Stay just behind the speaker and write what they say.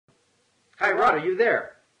Hi, Rod, are you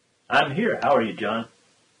there? I'm here. How are you, John?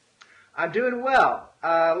 I'm doing well.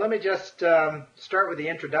 Let me just start with the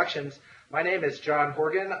introductions. My name is John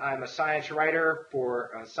Horgan. I'm a science writer for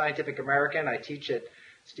Scientific American. I teach at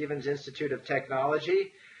Stevens Institute of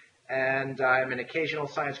Technology, and I'm an occasional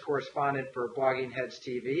science correspondent for Blogging Heads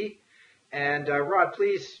TV. And Rod,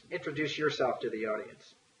 please introduce yourself to the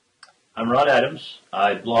audience. I'm Rod Adams.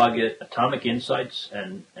 I blog at Atomic Insights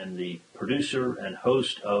and the producer and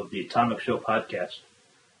host of the Atomic Show podcast.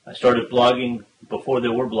 I started blogging before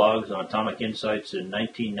there were blogs on Atomic Insights in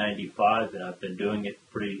 1995, and I've been doing it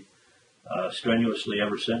pretty strenuously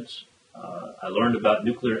ever since. I learned about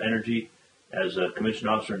nuclear energy as a commissioned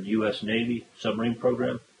officer in the U.S. Navy submarine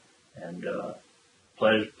program, and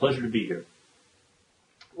pleasure to be here.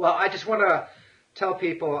 Well, I just want to tell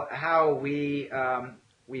people how we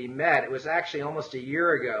met. It was actually almost a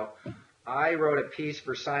year ago. I wrote a piece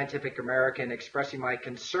for Scientific American expressing my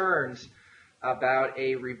concerns about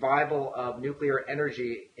a revival of nuclear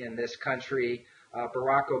energy in this country.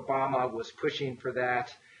 Barack Obama was pushing for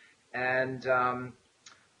that, and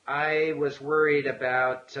I was worried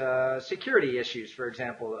about security issues, for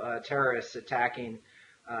example, terrorists attacking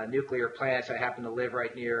nuclear plants. I happen to live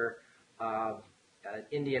right near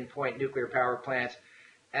Indian Point nuclear power plant.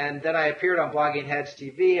 And then I appeared on Blogging Heads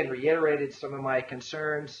TV and reiterated some of my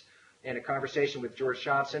concerns in a conversation with George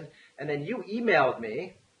Johnson. And then you emailed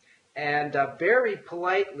me and very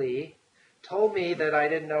politely told me that I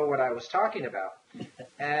didn't know what I was talking about.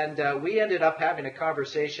 And we ended up having a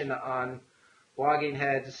conversation on Blogging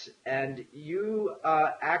Heads, and you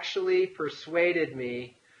actually persuaded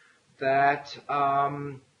me that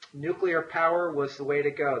nuclear power was the way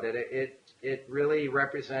to go, that it really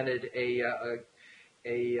represented a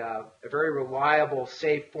very reliable,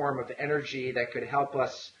 safe form of energy that could help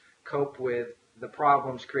us cope with the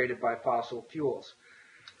problems created by fossil fuels.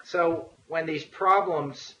 So when these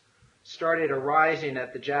problems started arising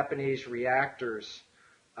at the Japanese reactors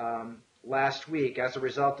last week as a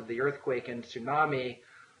result of the earthquake and tsunami,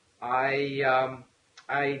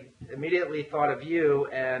 I immediately thought of you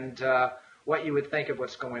and what you would think of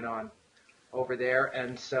what's going on over there.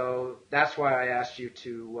 And so that's why I asked you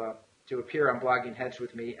to appear on Blogging Heads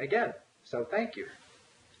with me again. So thank you.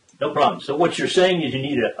 No problem. So what you're saying is you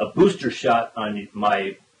need a booster shot on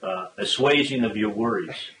my assuaging of your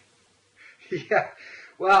worries. Yeah.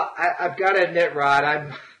 Well, I've got to admit, Rod,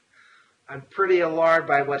 I'm pretty alarmed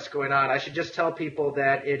by what's going on. I should just tell people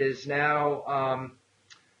that it is now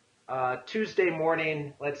Tuesday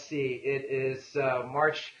morning. Let's see. It is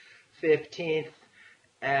March 15th,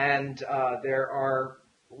 and there are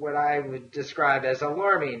what I would describe as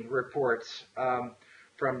alarming reports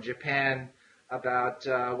from Japan about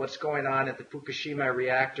what's going on at the Fukushima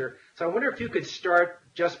reactor. So I wonder if you could start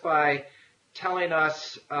just by telling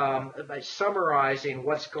us, by summarizing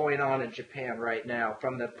what's going on in Japan right now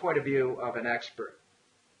from the point of view of an expert.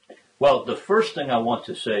 Well, the first thing I want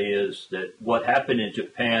to say is that what happened in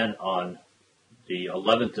Japan on the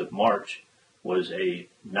 11th of March was a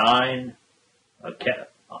 9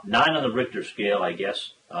 on the Richter scale, I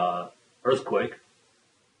guess, earthquake,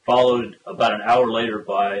 followed about an hour later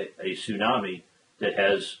by a tsunami that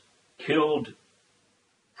has killed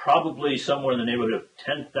probably somewhere in the neighborhood of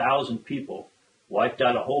 10,000 people, wiped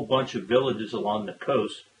out a whole bunch of villages along the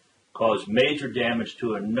coast, caused major damage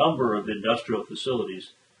to a number of industrial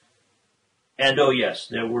facilities. And oh yes,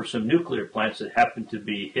 there were some nuclear plants that happened to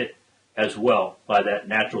be hit as well by that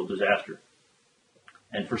natural disaster.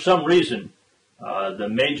 And for some reason, the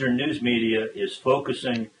major news media is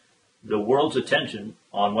focusing the world's attention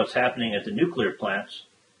on what's happening at the nuclear plants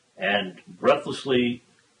and breathlessly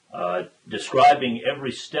describing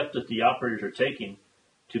every step that the operators are taking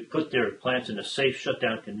to put their plants in a safe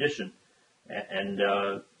shutdown condition and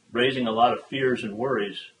raising a lot of fears and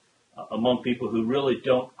worries among people who really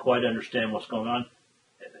don't quite understand what's going on.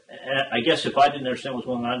 And I guess if I didn't understand what's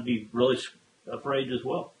going on, I'd be really afraid as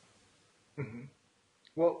well. Mm-hmm.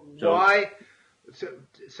 Well, why?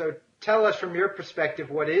 So tell us from your perspective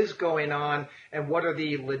what is going on and what are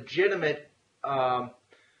the legitimate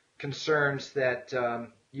concerns that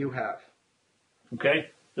you have. Okay.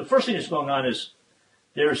 The first thing that's going on is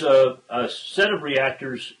there's a set of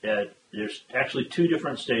reactors there's actually two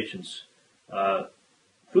different stations,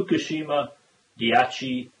 Fukushima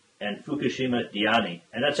Daiichi and Fukushima Diani.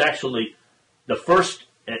 And that's actually the first,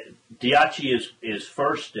 Daiichi is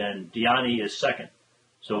first and Diani is second.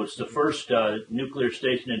 So it's the first nuclear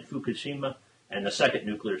station in Fukushima and the second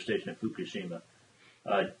nuclear station in Fukushima.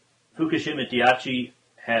 Fukushima Daiichi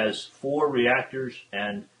has 4 reactors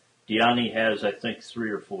and Diani has, I think,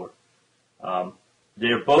 3 or 4.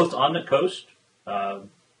 They're both on the coast.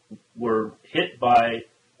 were hit by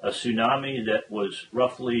a tsunami that was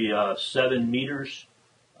roughly 7 meters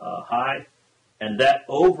high, and that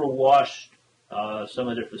overwashed some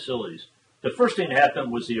of their facilities. The first thing that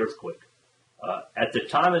happened was the earthquake. At the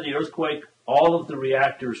time of the earthquake, all of the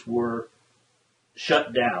reactors were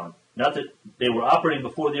shut down. Not that they were operating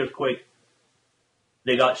before the earthquake,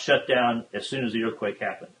 they got shut down as soon as the earthquake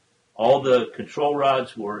happened. All the control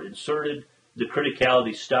rods were inserted, the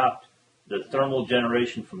criticality stopped, the thermal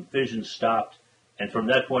generation from fission stopped, and from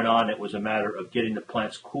that point on, it was a matter of getting the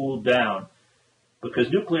plants cooled down, because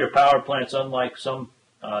nuclear power plants, unlike some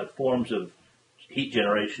forms of heat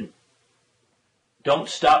generation, don't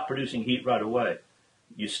stop producing heat right away.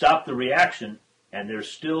 You stop the reaction, and there's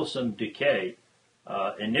still some decay.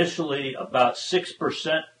 Initially, about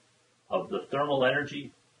 6% of the thermal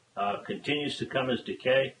energy continues to come as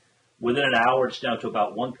decay. Within an hour, it's down to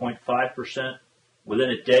about 1.5%. Within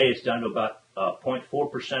a day, it's down to about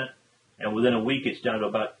 0.4%. And within a week, it's down to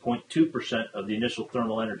about 0.2% of the initial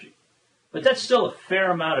thermal energy. But that's still a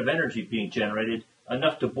fair amount of energy being generated,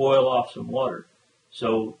 enough to boil off some water.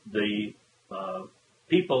 So the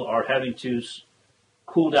people are having to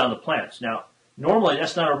cool down the plants. Now, normally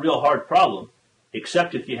that's not a real hard problem,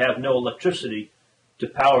 except if you have no electricity to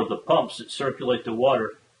power the pumps that circulate the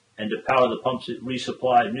water and to power the pumps that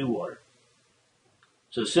resupply new water.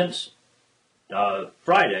 So since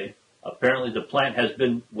Friday, apparently the plant has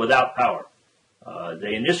been without power.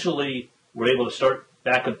 They initially were able to start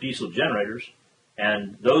backup diesel generators,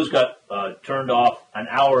 and those got turned off an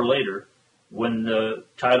hour later when the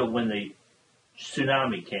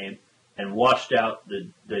tsunami came and washed out the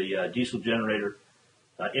diesel generator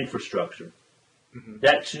infrastructure. Mm-hmm.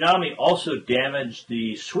 That tsunami also damaged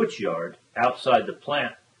the switchyard outside the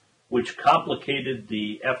plant, which complicated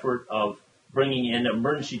the effort of bringing in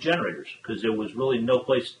emergency generators because there was really no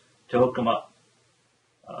place to hook them up.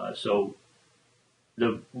 So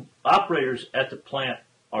the operators at the plant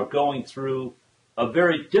are going through a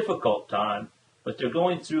very difficult time, but they're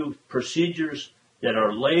going through procedures that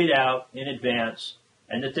are laid out in advance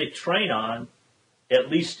and that they train on, at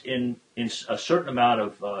least in a certain amount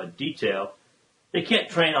of detail. They can't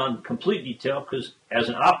train on complete detail because, as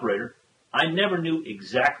an operator, I never knew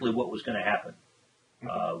exactly what was going to happen.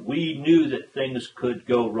 We knew that things could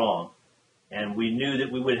go wrong, and we knew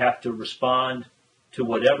that we would have to respond to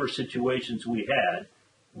whatever situations we had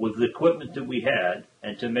with the equipment that we had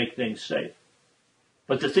and to make things safe.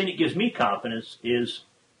 But the thing that gives me confidence is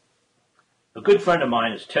a good friend of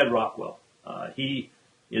mine is Ted Rockwell. He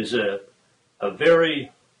is a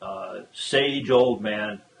very sage old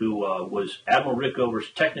man who was Admiral Rickover's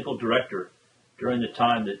technical director during the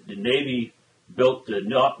time that the Navy built the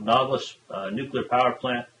Nautilus nuclear power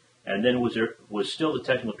plant, and then was still the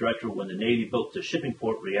technical director when the Navy built the shipping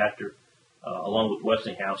port reactor along with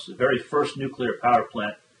Westinghouse, the very first nuclear power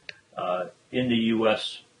plant in the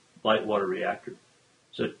U.S. light water reactor.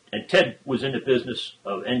 And Ted was in the business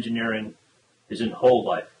of engineering his whole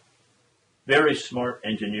life. Very smart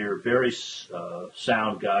engineer, very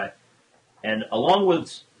sound guy. And along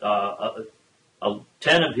with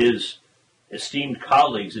 10 of his esteemed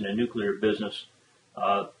colleagues in the nuclear business,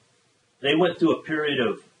 they went through a period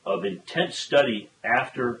of intense study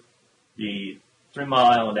after the 3 Mile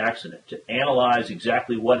Island accident to analyze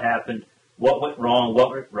exactly what happened, what went wrong,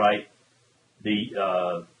 what went right.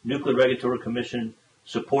 The Nuclear Regulatory Commission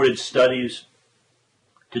supported studies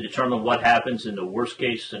to determine what happens in the worst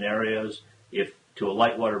case scenarios to a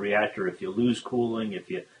light water reactor, if you lose cooling, if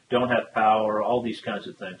you don't have power, all these kinds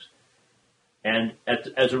of things. And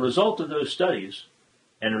as a result of those studies,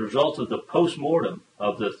 and a result of the post-mortem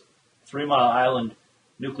of the 3 Mile Island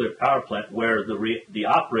nuclear power plant, where the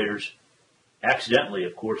operators accidentally,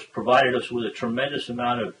 of course, provided us with a tremendous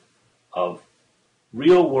amount of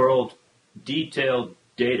real-world, detailed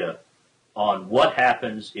data on what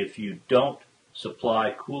happens if you don't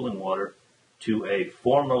supply cooling water to a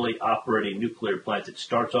formerly operating nuclear plant that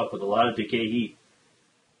starts off with a lot of decay heat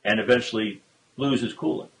and eventually loses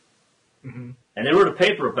cooling. Mm-hmm. And they wrote a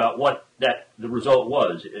paper about what the result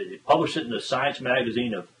was. It published it in the Science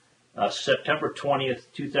magazine of September 20th,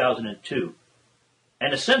 2002.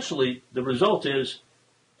 And essentially, the result is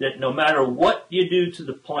that no matter what you do to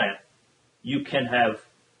the plant, you can have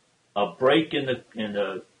a break in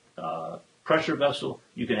the pressure vessel.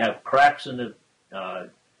 You can have cracks in the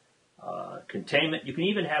containment. You can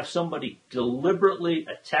even have somebody deliberately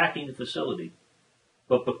attacking the facility.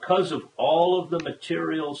 But because of all of the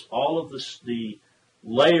materials, all of the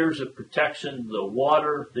layers of protection, the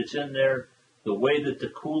water that's in there, the way that the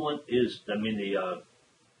coolant is, the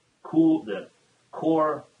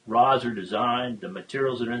core rods are designed, the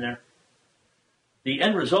materials that are in there, the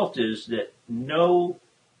end result is that no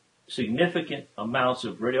significant amounts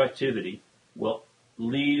of radioactivity will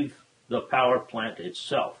leave the power plant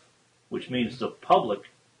itself, which means the public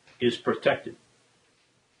is protected.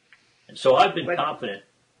 And so I've been confident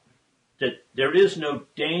that there is no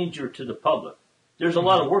danger to the public. There's a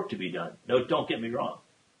lot of work to be done. No, don't get me wrong.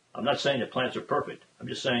 I'm not saying that plants are perfect. I'm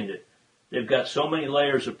just saying that they've got so many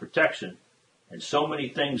layers of protection and so many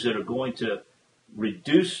things that are going to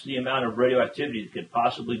reduce the amount of radioactivity that could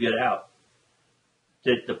possibly get out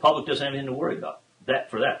that the public doesn't have anything to worry about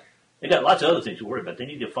for that. They got lots of other things to worry about. They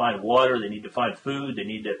need to find water. They need to find food. They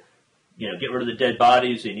need to, get rid of the dead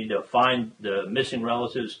bodies. They need to find the missing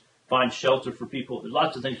relatives, find shelter for people. There's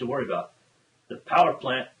lots of things to worry about. The power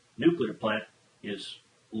plant, nuclear plant, is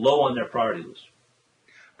low on their priority list.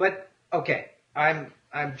 But okay, I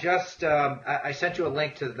sent you a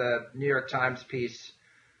link to the New York Times piece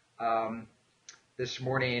this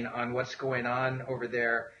morning on what's going on over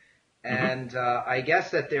there, and I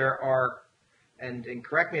guess that there are, and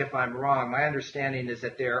correct me if I'm wrong, my understanding is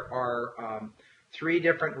that there are 3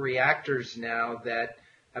 different reactors now that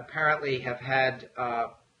apparently have had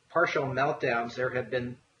partial meltdowns. There have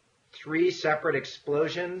been 3 separate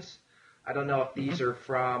explosions. I don't know if these are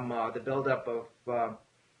from the buildup of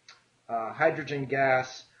hydrogen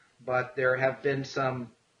gas, but there have been some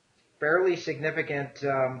fairly significant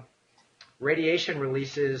radiation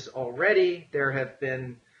releases already. There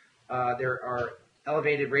are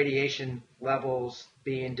elevated radiation levels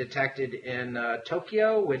being detected in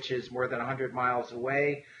Tokyo, which is more than 100 miles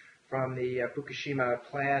away from the Fukushima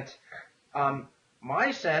plant.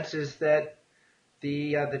 My sense is that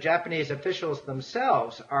the Japanese officials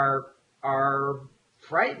themselves are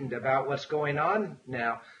frightened about what's going on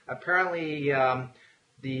now. Apparently,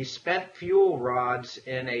 the spent fuel rods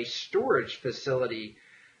in a storage facility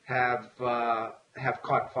have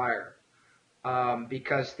caught fire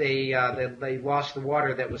because they lost the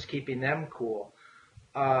water that was keeping them cool.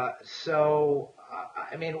 I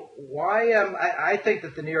mean, why? I think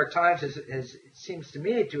that the New York Times seems to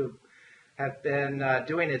me to have been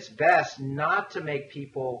doing its best not to make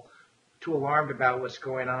people too alarmed about what's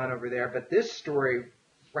going on over there. But this story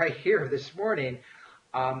right here this morning,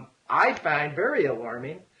 I find very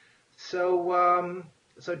alarming. So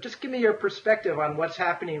just give me your perspective on what's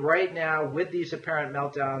happening right now with these apparent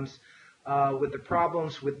meltdowns, with the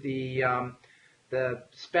problems with the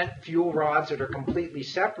spent fuel rods that are completely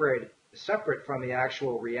separate from the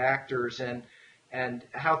actual reactors, and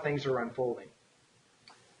how things are unfolding.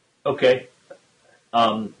 Okay.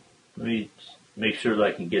 Let me make sure that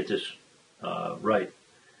I can get this right.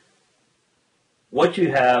 What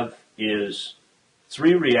you have is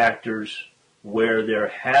 3 reactors where there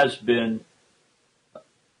has been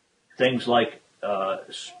things like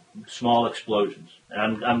small explosions.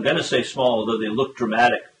 And I'm going to say small, although they look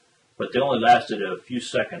dramatic, but they only lasted a few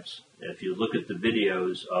seconds. If you look at the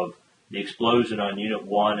videos of the explosion on Unit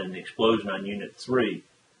 1 and the explosion on Unit 3,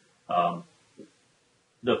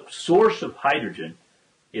 the source of hydrogen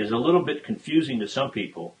is a little bit confusing to some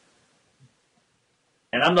people,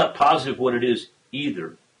 and I'm not positive what it is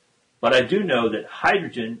either, but I do know that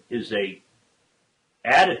hydrogen is a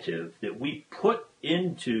additive that we put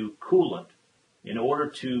into coolant in order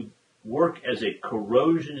to work as a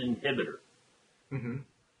corrosion inhibitor. Mm-hmm.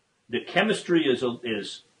 The chemistry is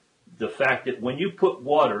the fact that when you put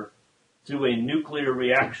water through a nuclear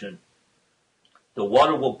reaction, the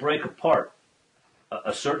water will break apart.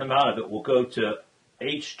 A certain amount of it will go to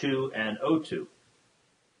H2 and O2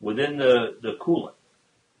 within the coolant.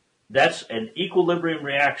 That's an equilibrium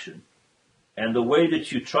reaction. And the way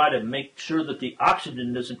that you try to make sure that the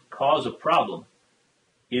oxygen doesn't cause a problem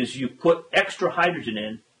is you put extra hydrogen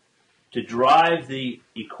in to drive the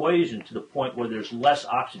equation to the point where there's less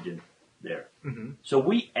oxygen there. Mm-hmm. So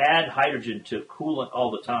we add hydrogen to coolant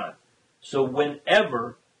all the time. So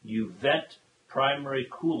whenever you vent primary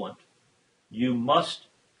coolant, you must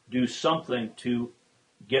do something to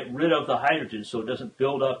get rid of the hydrogen so it doesn't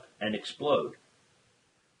build up and explode.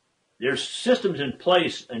 There's systems in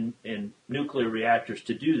place in nuclear reactors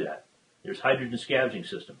to do that. There's hydrogen scavenging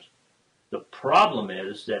systems. The problem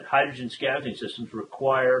is that hydrogen scavenging systems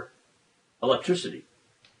require electricity.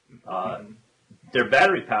 They're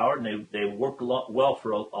battery powered and they work well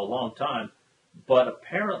for a long time, but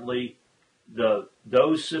apparently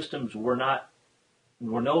those systems were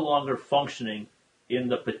no longer functioning in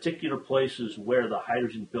the particular places where the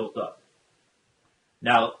hydrogen built up.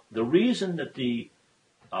 Now, the reason that the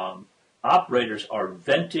operators are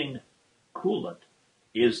venting coolant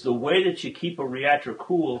is the way that you keep a reactor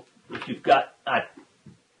cool if you've got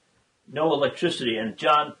no electricity. And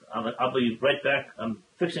John, I'll be right back. I'm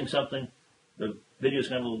fixing something. The video's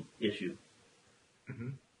got a little issue. Mm-hmm.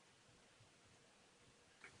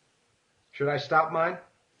 Should I stop mine?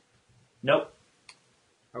 Nope.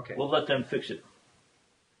 Okay. We'll let them fix it.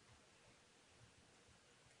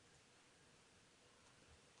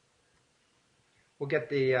 We'll get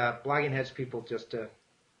the Blogging Heads people just to...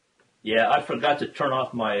 Yeah, I forgot to turn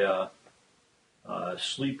off my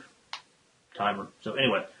sleep timer. So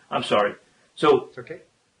anyway, I'm sorry. So It's okay.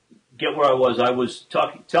 Get where I was. I was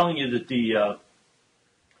telling you that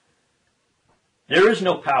there is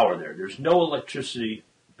no power there. There's no electricity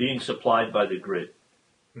being supplied by the grid.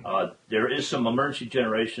 There is some emergency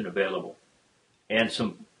generation available, and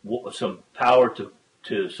some power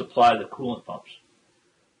to supply the coolant pumps.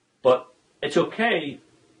 But it's okay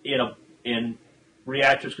in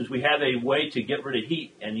reactors because we have a way to get rid of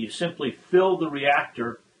heat, and you simply fill the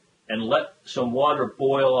reactor and let some water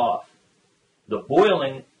boil off. The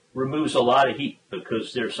boiling removes a lot of heat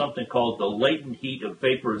because there's something called the latent heat of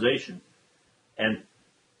vaporization, and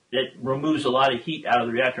it removes a lot of heat out of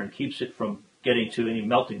the reactor and keeps it from getting to any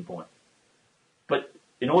melting point. But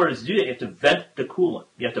in order to do that, you have to vent the coolant.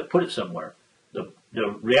 You have to put it somewhere. The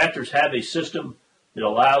reactors have a system that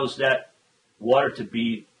allows that water to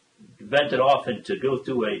be vented off and to go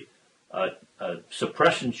through a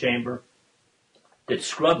suppression chamber that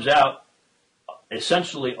scrubs out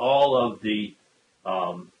essentially all of the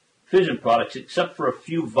fission products except for a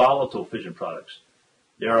few volatile fission products.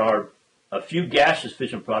 There are a few gaseous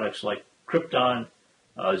fission products like krypton,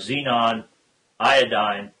 xenon,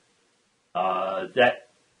 iodine that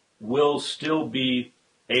will still be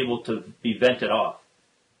able to be vented off.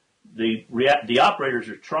 The operators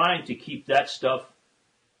are trying to keep that stuff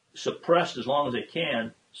suppressed as long as they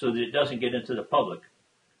can so that it doesn't get into the public.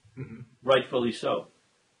 Mm-hmm. Rightfully so.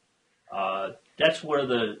 That's where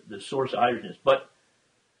the source of hydrogen is. But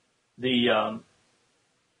they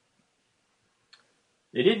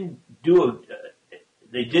did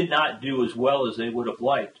not do as well as they would have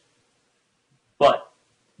liked. But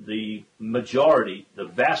the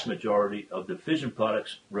vast majority of the fission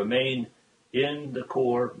products remain in the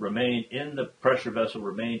core, remain in the pressure vessel,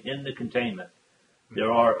 remain in the containment.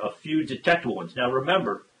 There are a few detectable ones. Now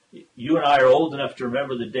remember, you and I are old enough to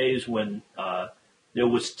remember the days when there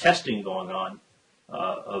was testing going on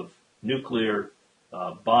of nuclear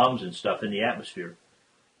bombs and stuff in the atmosphere.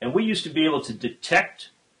 And we used to be able to detect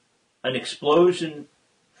an explosion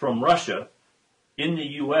from Russia in the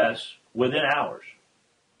U.S. within hours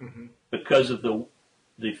because of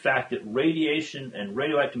the fact that radiation and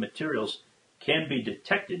radioactive materials can be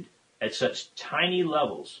detected at such tiny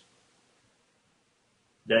levels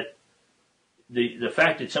that the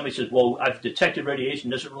fact that somebody says, well, I've detected radiation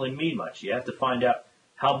doesn't really mean much. You have to find out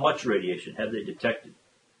how much radiation have they detected.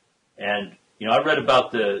 And, I read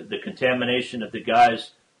about the contamination of the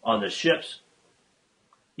guys on the ships.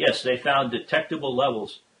 Yes, they found detectable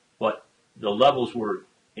levels, but the levels were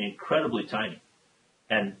incredibly tiny.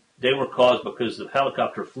 And they were caused because the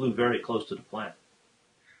helicopter flew very close to the plant.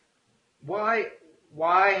 Why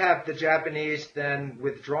have the Japanese then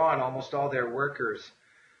withdrawn almost all their workers?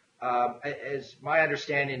 As my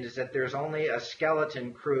understanding is that there's only a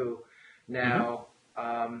skeleton crew now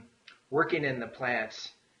working in the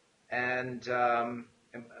plants, and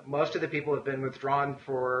most of the people have been withdrawn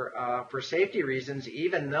for safety reasons.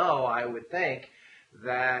 Even though I would think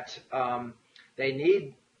that they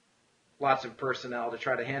need lots of personnel to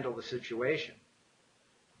try to handle the situation.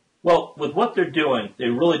 Well, with what they're doing, they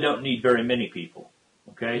really don't need very many people.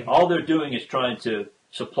 Okay, all they're doing is trying to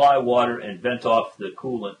supply water and vent off the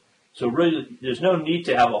coolant. So really, there's no need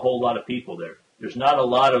to have a whole lot of people there. There's not a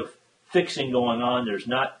lot of fixing going on. There's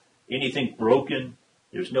not anything broken.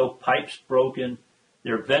 There's no pipes broken.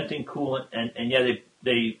 They're venting coolant, and yeah,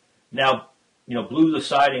 they now blew the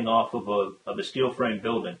siding off of a steel frame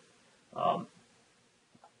building.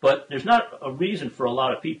 But there's not a reason for a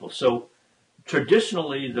lot of people. So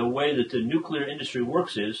traditionally, the way that the nuclear industry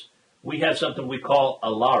works is we have something we call a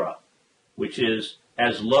LARA, which is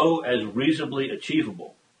as low as reasonably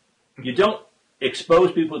achievable. You don't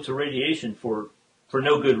expose people to radiation for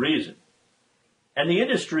no good reason. And the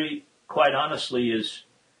industry, quite honestly, is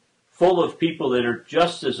full of people that are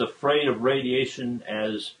just as afraid of radiation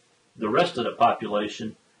as the rest of the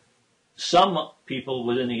population. Some people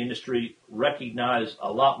within the industry recognize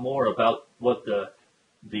a lot more about what the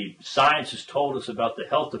science has told us about the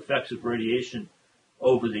health effects of radiation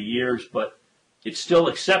over the years, but it's still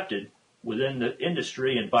accepted within the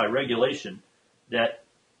industry and by regulation that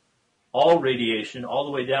all radiation, all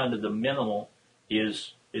the way down to the minimal,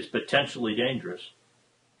 is potentially dangerous.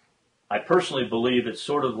 I personally believe it's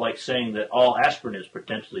sort of like saying that all aspirin is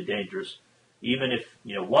potentially dangerous. Even if,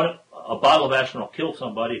 a bottle of aspirin will kill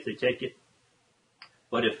somebody if they take it.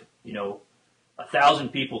 But if, 1,000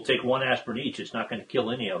 people take one aspirin each, it's not going to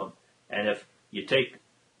kill any of them. And if you take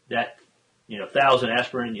that, 1,000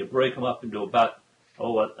 aspirin and you break them up into about,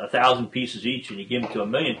 1,000 pieces each and you give them to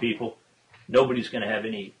 1,000,000 people, nobody's going to have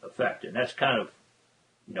any effect. And that's kind of,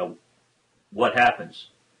 what happens.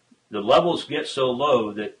 The levels get so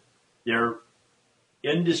low that they're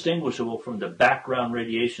indistinguishable from the background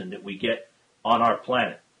radiation that we get on our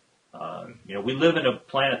planet. We live in a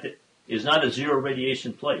planet that is not a zero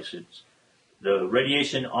radiation place. The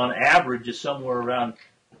radiation on average is somewhere around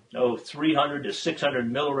 300 to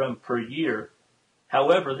 600 millirem per year.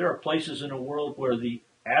 However, there are places in the world where the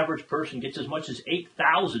average person gets as much as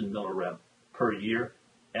 8,000 millirem per year,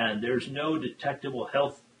 and there's no detectable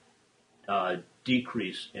health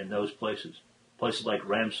decrease in those places. Places like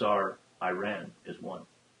Ramsar, Iran, is one.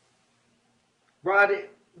 Rod,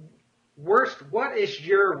 what is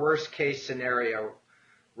your worst case scenario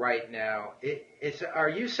right now? Are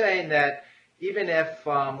you saying that even if,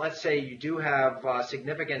 let's say, you do have a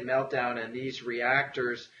significant meltdown in these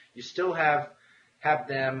reactors, you still have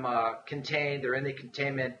them contained, they're in the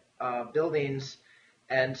containment buildings,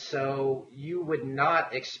 and so you would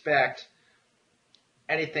not expect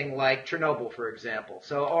anything like Chernobyl, for example.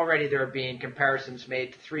 So already there are being comparisons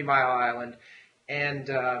made to 3 Mile Island and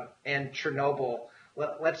Chernobyl.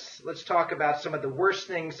 Let's talk about some of the worst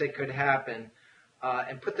things that could happen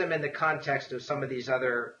and put them in the context of some of these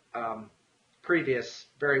other previous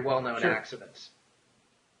very well-known accidents.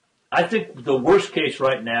 I think the worst case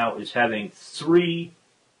right now is having 3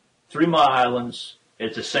 Mile Islands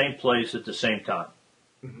at the same place at the same time.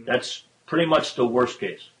 Mm-hmm. That's pretty much the worst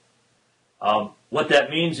case. What that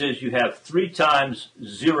means is you have 3 times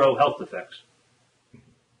 0 health effects.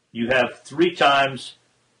 You have 3 times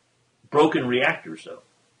broken reactors, though.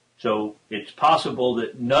 So it's possible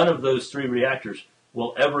that none of those 3 reactors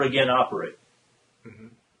will ever again operate.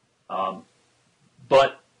 Mm-hmm.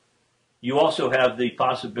 But you also have the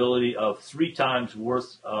possibility of 3 times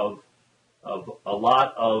worth of a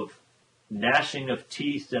lot of gnashing of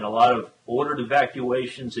teeth and a lot of ordered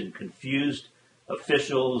evacuations and confused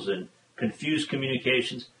officials and confused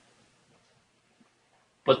communications.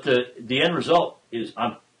 But the end result is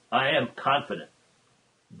I am confident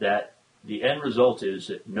that the end result is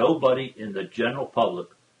that nobody in the general public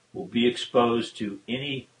will be exposed to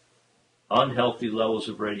any unhealthy levels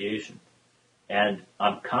of radiation. And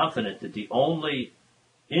I'm confident that the only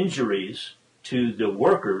injuries to the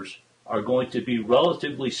workers are going to be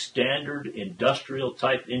relatively standard industrial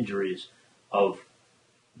type injuries of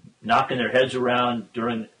knocking their heads around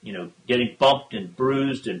during, getting bumped and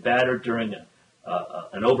bruised and battered during an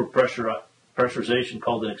overpressurization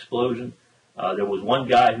called an explosion. There was one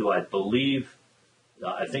guy who I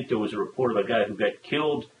think there was a report of a guy who got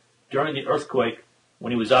killed during the earthquake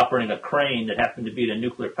when he was operating a crane that happened to be at a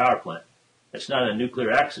nuclear power plant. It's not a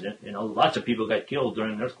nuclear accident. Lots of people got killed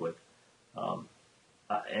during an earthquake. I'm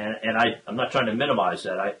not trying to minimize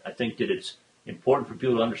that. I think that it's important for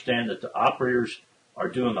people to understand that the operators are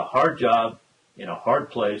doing a hard job in a hard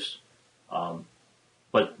place.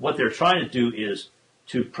 But what they're trying to do is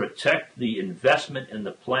to protect the investment in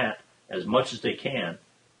the plant as much as they can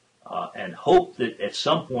and hope that at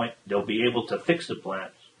some point they'll be able to fix the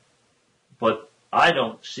plants. But I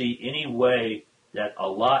don't see any way that a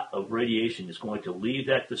lot of radiation is going to leave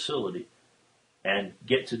that facility and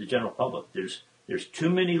get to the general public. There's too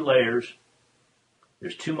many layers.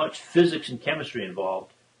 There's too much physics and chemistry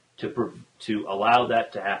involved to allow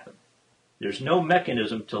that to happen. There's no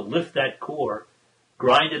mechanism to lift that core,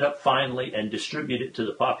 grind it up finely, and distribute it to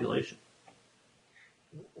the population.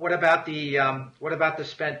 What about the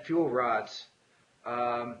spent fuel rods,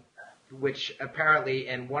 which apparently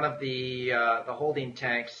in one of the holding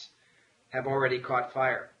tanks have already caught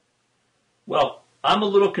fire? Well, I'm a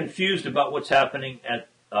little confused about what's happening at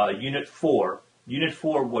Unit 4. Unit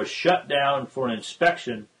 4 was shut down for an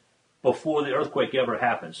inspection before the earthquake ever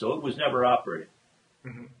happened, so it was never operating.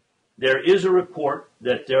 Mm-hmm. There is a report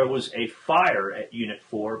that there was a fire at Unit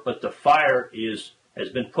 4, but the fire has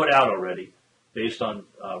been put out already, based on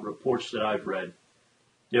reports that I've read.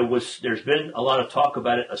 There's been a lot of talk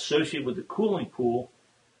about it associated with the cooling pool.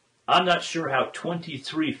 I'm not sure how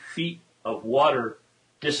 23 feet of water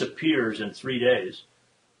disappears in 3 days,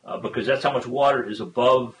 because that's how much water is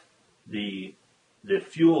above the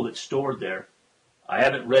fuel that's stored there. I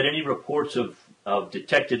haven't read any reports of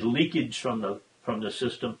detected leakage from the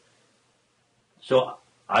system. So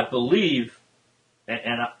I believe,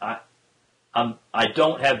 and I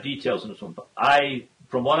don't have details on this one, but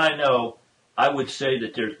from what I know, I would say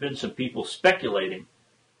that there's been some people speculating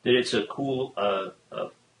that it's a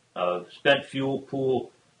spent fuel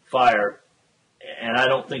pool fire, and I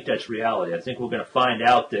don't think that's reality. I think we're going to find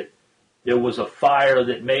out that there was a fire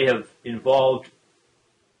that may have involved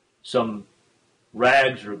some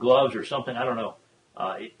rags or gloves or something. I don't know.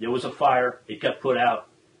 There was a fire. It got put out,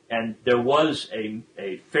 and there was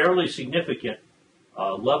a fairly significant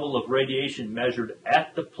level of radiation measured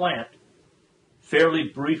at the plant fairly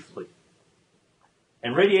briefly.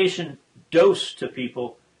 And radiation dose to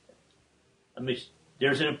people,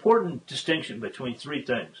 there's an important distinction between three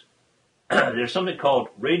things. There's something called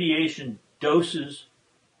radiation doses,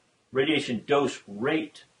 radiation dose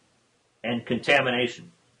rate, and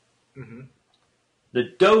contamination. Mm-hmm. The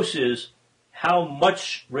dose is how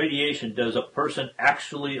much radiation does a person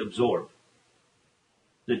actually absorb.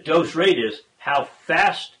 The dose rate is how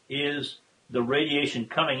fast is the radiation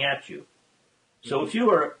coming at you. So if you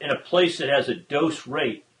are in a place that has a dose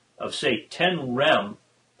rate of, say, 10 rem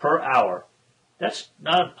per hour, that's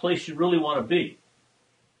not a place you really want to be.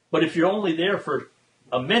 But if you're only there for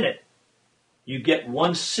a minute, you get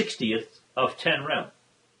 1/60th of 10 rem.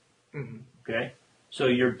 Mm-hmm. Okay? So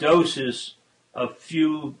your dose is a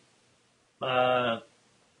few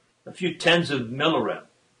tens of millirem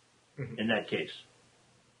in that case.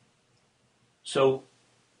 So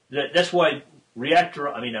that's why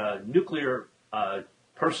nuclear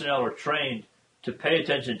personnel are trained to pay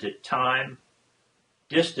attention to time,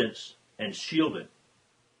 distance, and shielding.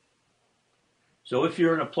 So if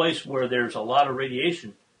you're in a place where there's a lot of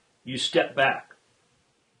radiation, you step back.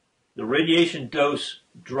 The radiation dose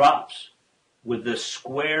drops with the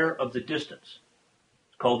square of the distance.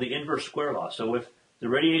 It's called the inverse square law. So if the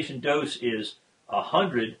radiation dose is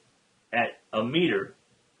 100 at a meter,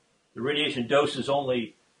 the radiation dose is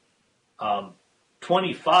only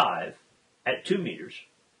 25 at 2 meters.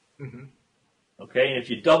 Mm-hmm. Okay, and if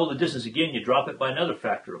you double the distance again, you drop it by another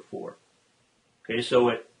factor of 4. Okay, so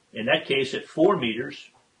in that case, at 4 meters,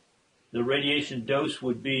 the radiation dose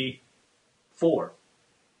would be 4,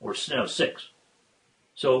 or 6.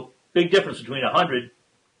 So big difference between 100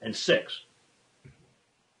 and 6.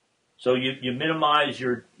 So you minimize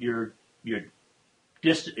your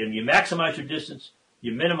distance, and you maximize your distance,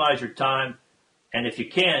 you minimize your time, and if you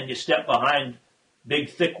can, you step behind big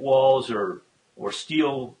thick walls or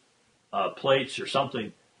steel plates or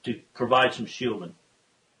something to provide some shielding.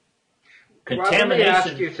 Contamination. Well, let me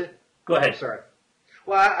ask you go ahead. Sorry.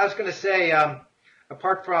 Well, I was going to say,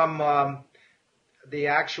 apart from the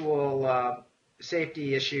actual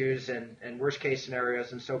safety issues and worst case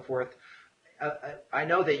scenarios and so forth, I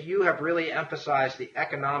know that you have really emphasized the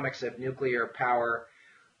economics of nuclear power.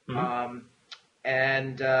 Mm-hmm.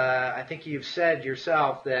 And I think you've said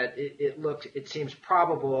yourself that it seems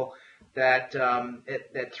probable that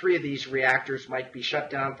that 3 of these reactors might be shut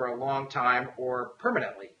down for a long time or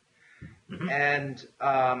permanently. Mm-hmm. And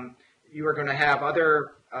you are going to have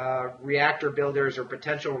other reactor builders or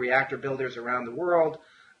potential reactor builders around the world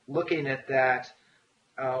looking at that.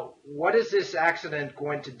 What is this accident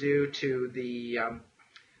going to do to the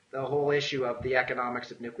whole issue of the economics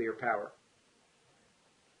of nuclear power?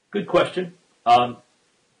 Good question.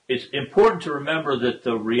 It's important to remember that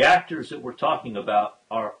the reactors that we're talking about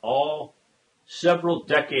are all several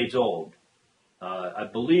decades old. I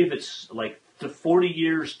believe it's like 40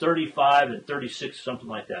 years, 35 and 36, something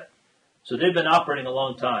like that. So they've been operating a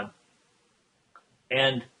long time.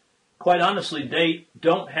 And quite honestly, they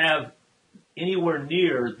don't have anywhere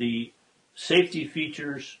near the safety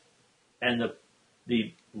features and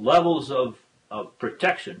the levels of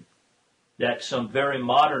protection that some very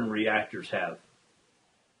modern reactors have.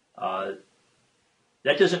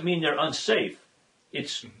 That doesn't mean they're unsafe.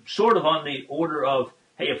 It's sort of on the order of,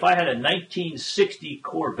 hey, if I had a 1960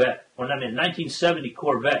 Corvette, or a 1970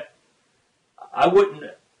 Corvette, I wouldn't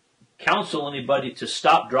counsel anybody to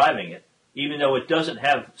stop driving it, even though it doesn't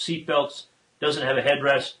have seatbelts, doesn't have a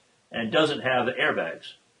headrest, and doesn't have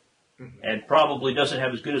airbags, and probably doesn't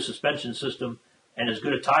have as good a suspension system and as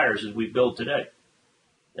good a tires as we build today.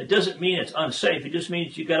 That doesn't mean it's unsafe. It just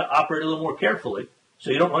means you got to operate a little more carefully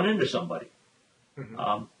so you don't run into somebody.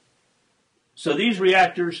 Mm-hmm. So these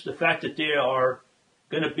reactors, the fact that they are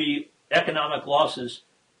going to be economic losses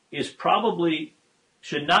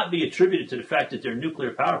should not be attributed to the fact that they're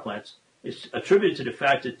nuclear power plants. It's attributed to the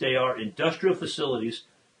fact that they are industrial facilities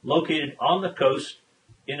located on the coast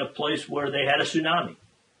in a place where they had a tsunami.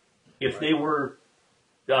 If they were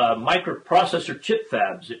microprocessor chip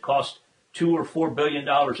fabs that cost $2 or $4 billion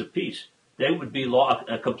a piece, they would be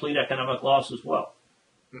a complete economic loss as well.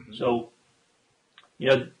 Mm-hmm. So,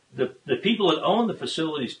 the people that own the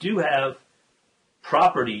facilities do have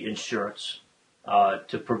property insurance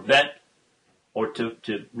to prevent or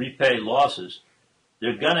to repay losses.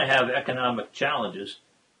 They're going to have economic challenges.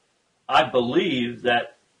 I believe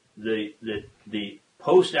that the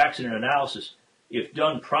post-accident analysis, if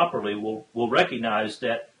done properly, will recognize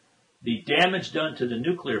that the damage done to the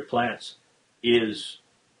nuclear plants is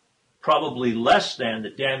probably less than the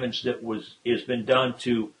damage that has been done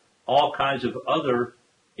to all kinds of other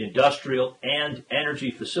industrial and energy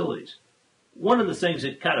facilities. One of the things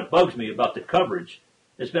that kind of bugs me about the coverage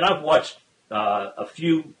has been I've watched a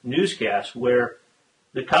few newscasts where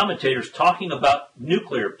the commentators talking about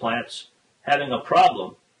nuclear plants having a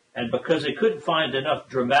problem, and because they couldn't find enough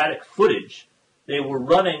dramatic footage, they were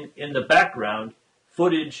running in the background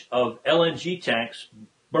footage of LNG tanks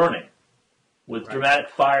burning with dramatic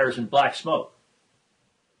fires and black smoke.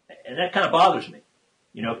 And that kind of bothers me.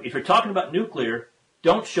 You know, if you're talking about nuclear,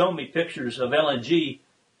 don't show me pictures of LNG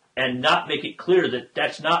and not make it clear that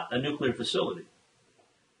that's not a nuclear facility.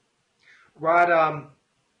 Rod,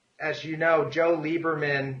 as you know, Joe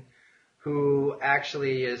Lieberman, who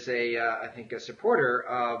actually is I think a supporter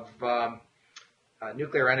of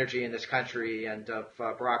nuclear energy in this country and of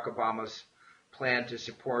Barack Obama's plan to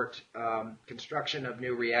support construction of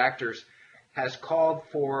new reactors, has called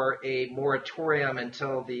for a moratorium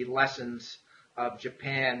until the lessons of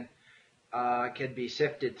Japan can be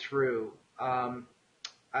sifted through.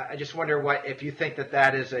 I just wonder if you think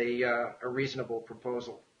that is a reasonable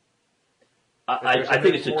proposal. I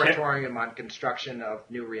think it's a moratorium on construction of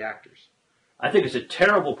new reactors. I think it's a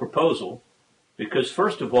terrible proposal because,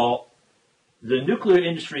 first of all, the nuclear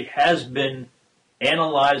industry has been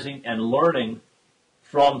analyzing and learning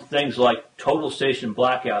from things like total station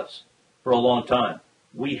blackouts for a long time.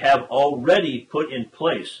 We have already put in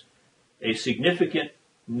place a significant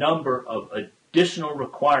number of additional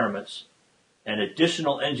requirements and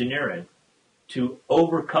additional engineering to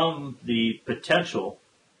overcome the potential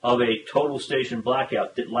of a total station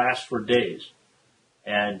blackout that lasts for days.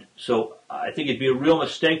 And so I think it'd be a real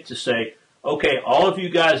mistake to say, okay, all of you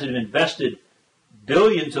guys have invested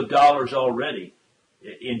billions of dollars already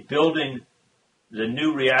in building the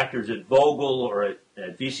new reactors at Vogtle or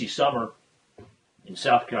at VC Summer in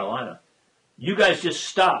South Carolina. You guys just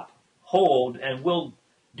stop, hold, and we'll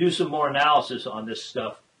do some more analysis on this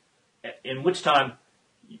stuff, in which time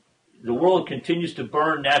the world continues to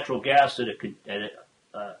burn natural gas at an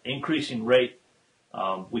increasing rate.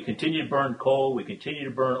 We continue to burn coal. We continue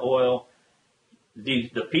to burn oil. The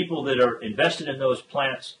people that are invested in those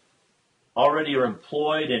plants already are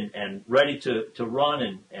employed and ready to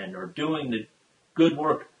run and are doing the good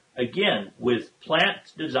work, again, with plant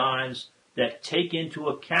designs that take into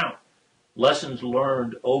account lessons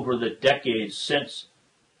learned over the decades since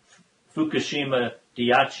Fukushima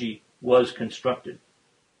Daiichi was constructed.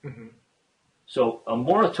 Mm-hmm. So a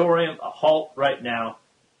moratorium, a halt right now,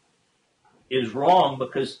 is wrong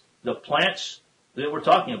because the plants that we're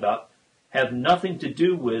talking about have nothing to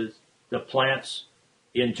do with the plants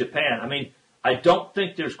in Japan. I mean, I don't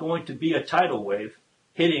think there's going to be a tidal wave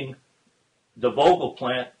hitting the Vogtle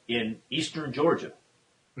plant in eastern Georgia.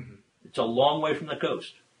 Mm-hmm. It's a long way from the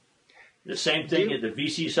coast. The same thing at the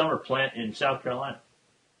VC Summer plant in South Carolina.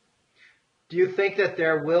 Do you think that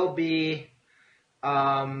there will be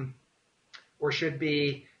or should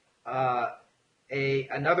be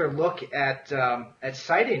another look at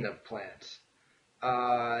siting of plants,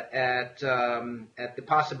 at the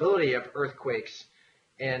possibility of earthquakes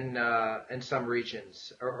in some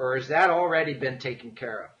regions, or has that already been taken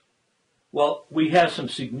care of? Well, we have some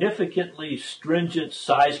significantly stringent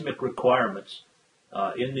seismic requirements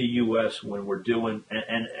in the U.S. when we're doing,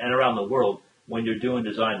 and around the world when you're doing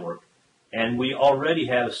design work. And we already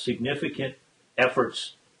have significant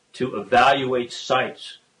efforts to evaluate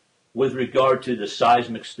sites with regard to the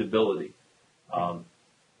seismic stability.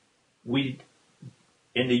 We,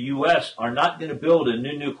 in the U.S., are not going to build a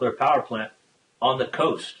new nuclear power plant on the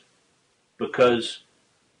coast because,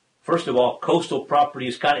 first of all, coastal property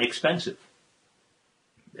is kind of expensive.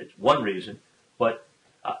 It's one reason. But,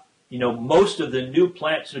 most of the new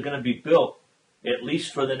plants that are going to be built, at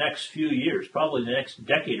least for the next few years, probably the next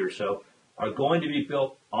decade or so, are going to be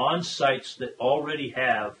built on sites that already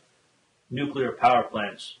have nuclear power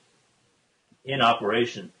plants in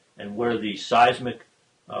operation and where the seismic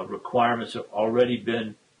requirements have already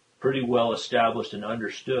been pretty well established and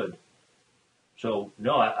understood. So,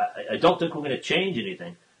 no, I don't think we're going to change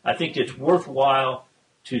anything. I think it's worthwhile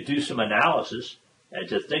to do some analysis and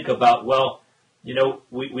to think about,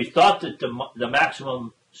 we thought that the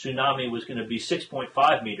maximum tsunami was going to be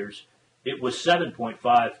 6.5 meters. It was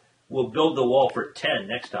 7.5. We'll build the wall for 10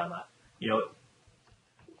 next time out.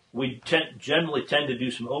 We generally tend to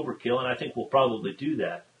do some overkill, and I think we'll probably do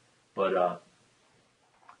that. But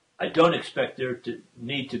I don't expect there to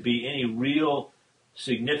need to be any real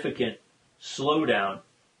significant slowdown.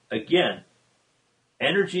 Again,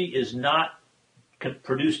 energy is not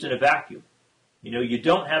produced in a vacuum. You know, you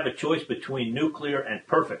don't have a choice between nuclear and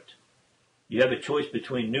perfect. You have a choice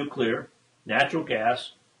between nuclear, natural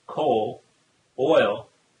gas, coal, oil,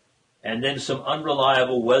 and then some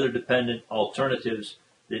unreliable weather-dependent alternatives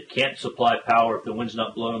that can't supply power if the wind's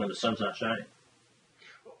not blowing and the sun's not shining.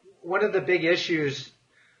 One of the big issues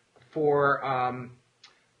for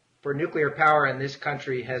nuclear power in this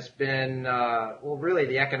country has been, really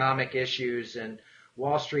the economic issues, and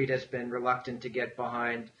Wall Street has been reluctant to get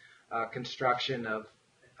behind construction of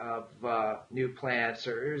new plants,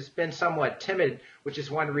 or has been somewhat timid, which is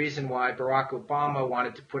one reason why Barack Obama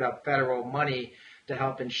wanted to put up federal money to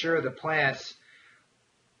help insure the plants.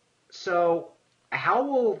 So how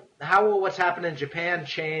will what's happened in Japan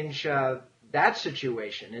change that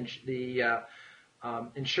situation, and the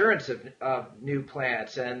insurance of new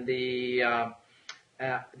plants, and the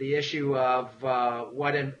issue of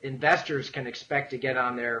what investors can expect to get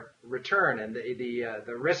on their return, and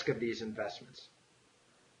the risk of these investments?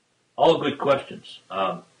 All good questions.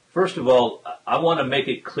 First of all, I want to make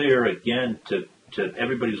it clear again to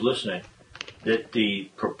everybody who's listening that the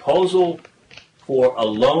proposal for a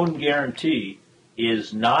loan guarantee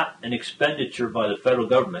is not an expenditure by the federal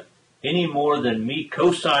government any more than me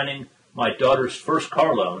co-signing my daughter's first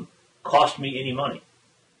car loan cost me any money.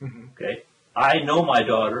 Mm-hmm. Okay? I know my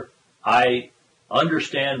daughter. I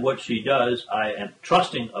understand what she does. I am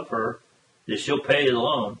trusting of her that she'll pay the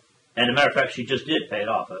loan. And as a matter of fact, she just did pay it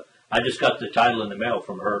off. I just got the title in the mail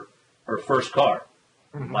from her first car.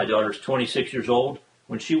 Mm-hmm. My daughter's 26 years old.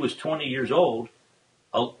 When she was 20 years old,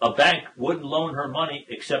 a bank wouldn't loan her money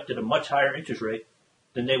except at a much higher interest rate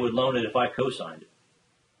than they would loan it if I co-signed it.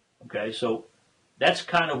 Okay, so that's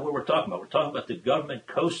kind of what we're talking about. We're talking about the government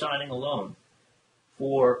co-signing a loan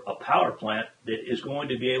for a power plant that is going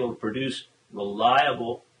to be able to produce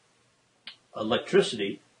reliable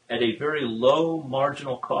electricity at a very low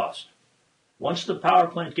marginal cost. Once the power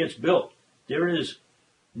plant gets built, there is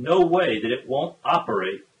no way that it won't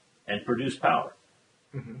operate and produce power.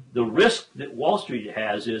 Mm-hmm. The risk that Wall Street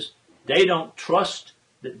has is they don't trust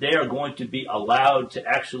that they are going to be allowed to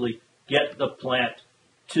actually get the plant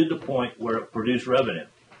to the point where it produces revenue.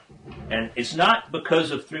 And it's not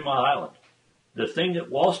because of 3 Mile Island. The thing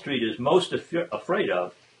that Wall Street is most afraid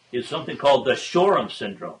of is something called the Shoreham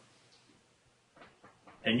syndrome.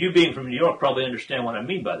 And you being from New York probably understand what I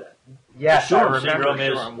mean by that. Yes, the Shoreham I remember syndrome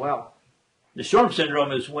Shoreham well. The Shoreham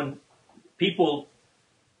syndrome is when people,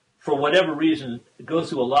 for whatever reason, go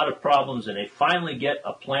through a lot of problems and they finally get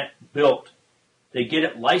a plant built. They get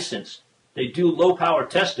it licensed. They do low power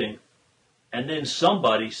testing. And then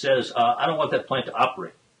somebody says, I don't want that plant to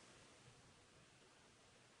operate.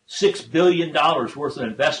 $6 billion worth of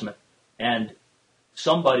investment. And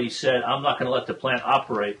somebody said, I'm not going to let the plant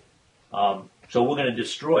operate, so we're going to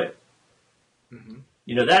destroy it. Mm-hmm.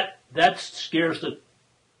 You know, that scares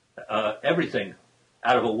everything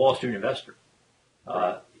out of a Wall Street investor.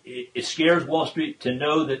 It scares Wall Street to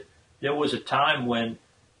know that there was a time when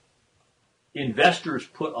investors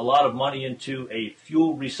put a lot of money into a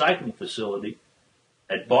fuel recycling facility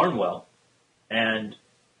at Barnwell, and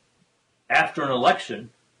after an election,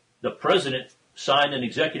 the president signed an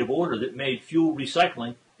executive order that made fuel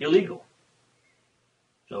recycling illegal.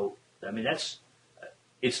 So, I mean,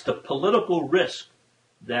 it's the political risk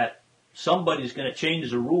that somebody's going to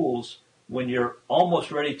change the rules when you're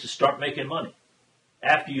almost ready to start making money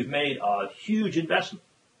after you've made a huge investment.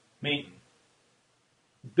 I mean,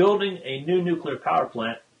 building a new nuclear power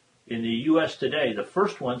plant in the U.S. today, the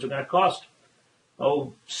first ones are going to cost,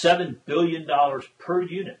 $7 billion per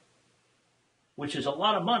unit, which is a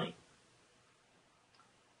lot of money.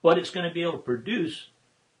 But it's going to be able to produce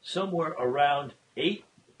somewhere around 8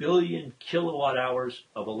 billion kilowatt hours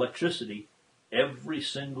of electricity every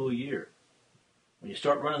single year. When you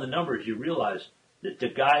start running the numbers, you realize that the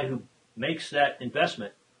guy who makes that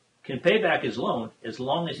investment can pay back his loan as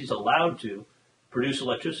long as he's allowed to produce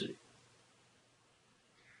electricity.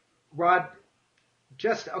 Rod,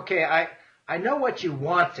 I know what you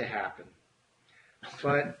want to happen,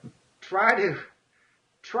 but try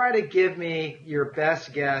to give me your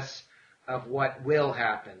best guess of what will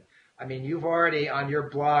happen. I mean, you've already on your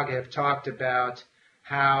blog have talked about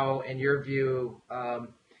how, in your view,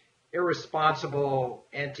 irresponsible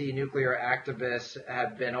anti-nuclear activists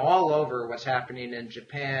have been all over what's happening in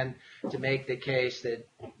Japan to make the case that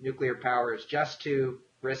nuclear power is just too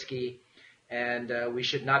risky and we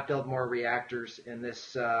should not build more reactors in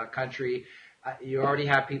this country. You already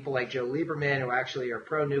have people like Joe Lieberman who actually are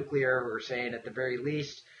pro-nuclear, who are saying at the very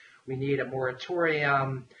least we need a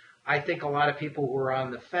moratorium. I think a lot of people were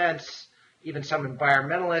on the fence, even some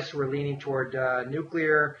environmentalists were leaning toward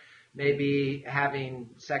nuclear, maybe having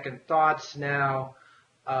second thoughts now.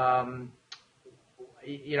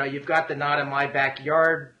 You've got the not in my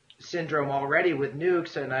backyard syndrome already with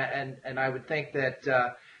nukes, and I would think that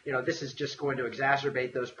this is just going to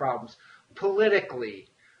exacerbate those problems. Politically,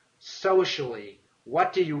 socially,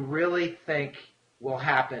 what do you really think will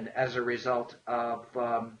happen as a result of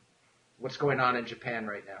what's going on in Japan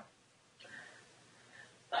right now?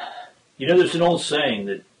 There's an old saying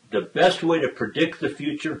that the best way to predict the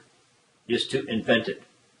future is to invent it.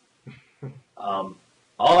 All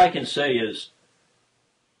I can say is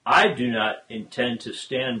I do not intend to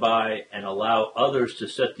stand by and allow others to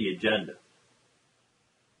set the agenda.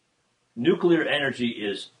 Nuclear energy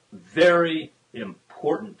is very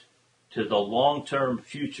important to the long-term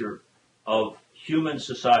future of human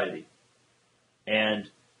society. And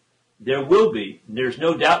there's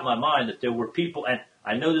no doubt in my mind that there were people, and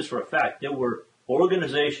I know this for a fact, there were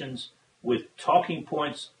organizations with talking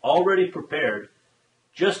points already prepared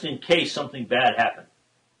just in case something bad happened.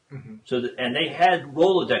 Mm-hmm. And they had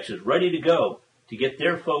Rolodexes ready to go to get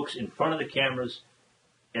their folks in front of the cameras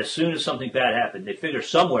as soon as something bad happened. They figure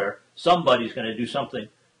somewhere, somebody's going to do something,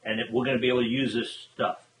 and we're going to be able to use this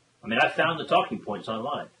stuff. I mean, I found the talking points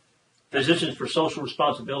online. Physicians for Social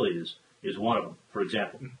Responsibility is one of them, for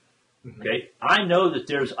example. Mm-hmm. Okay, I know that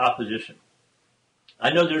there's opposition. I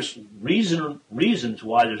know there's reasons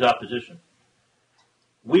why there's opposition.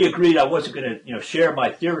 We agreed I wasn't going to share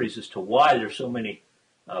my theories as to why there's so many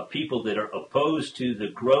people that are opposed to the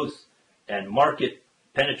growth and market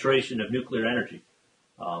penetration of nuclear energy.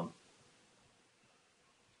 I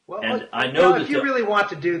know that if you really want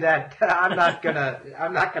to do that, I'm not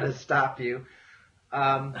gonna stop you.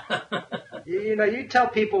 You tell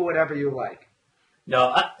people whatever you like.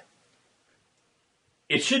 No,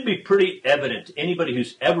 it should be pretty evident to anybody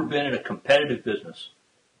who's ever been in a competitive business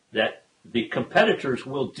that the competitors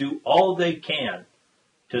will do all they can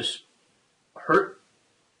to hurt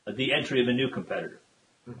the entry of a new competitor.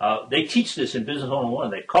 They teach this in Business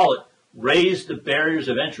 101. They call it raise the barriers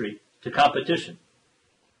of entry to competition.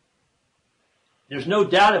 There's no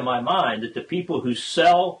doubt in my mind that the people who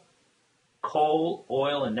sell coal,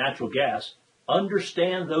 oil, and natural gas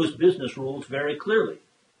understand those business rules very clearly.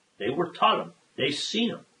 They were taught them. They've seen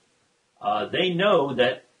them. They know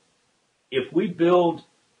that if we build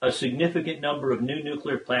a significant number of new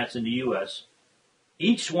nuclear plants in the U.S.,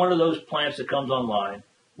 each one of those plants that comes online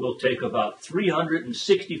will take about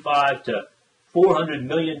 $365 to $400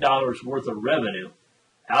 million worth of revenue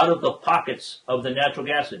out of the pockets of the natural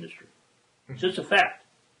gas industry. It's just a fact.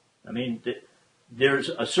 I mean, there's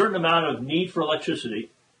a certain amount of need for electricity.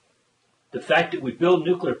 The fact that we build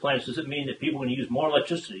nuclear plants doesn't mean that people are going to use more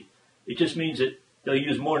electricity. It just means that they'll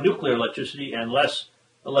use more nuclear electricity and less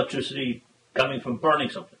electricity coming from burning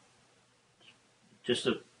something.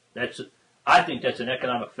 I think that's an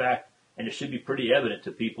economic fact, and it should be pretty evident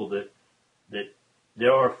to people that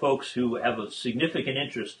there are folks who have a significant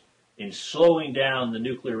interest in slowing down the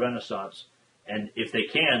nuclear renaissance, and if they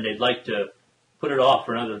can, they'd like to put it off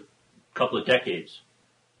for another couple of decades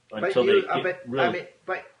until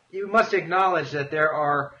But you must acknowledge that there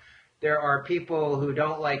are people who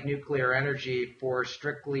don't like nuclear energy for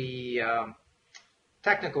strictly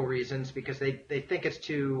technical reasons because they think it's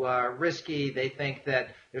too risky. They think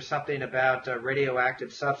that there's something about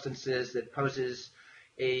radioactive substances that poses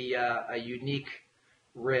a unique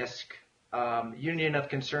risk. Union of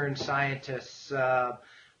Concerned Scientists,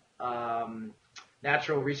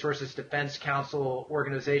 Natural Resources Defense Council,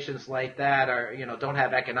 organizations like that don't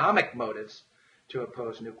have economic motives to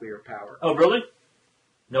oppose nuclear power. Oh, really?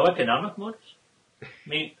 No economic motives? I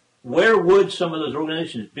mean, where would some of those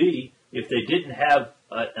organizations be if they didn't have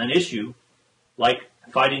an issue like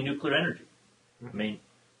fighting nuclear energy? I mean,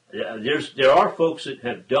 there are folks that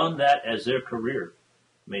have done that as their career.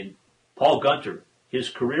 I mean, Paul Gunter, his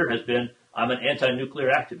career has been, I'm an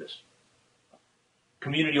anti-nuclear activist,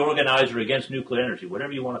 community organizer against nuclear energy,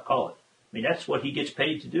 whatever you want to call it. I mean, that's what he gets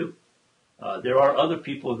paid to do. There are other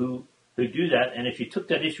people who do that, and if you took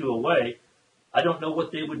that issue away, I don't know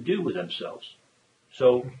what they would do with themselves.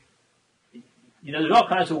 So, there's all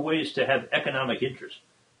kinds of ways to have economic interest.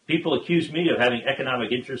 People accuse me of having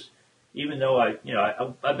economic interest, even though I've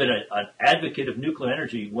been an advocate of nuclear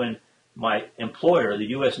energy when my employer, the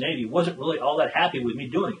U.S. Navy, wasn't really all that happy with me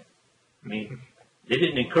doing it. I mean, they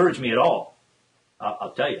didn't encourage me at all.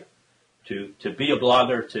 I'll tell you, to be a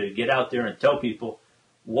blogger, to get out there and tell people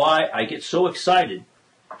why I get so excited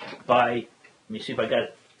by, let me see if I got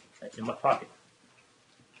it in my pocket.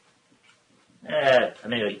 I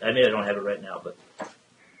don't have it right now, but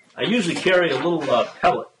I usually carry a little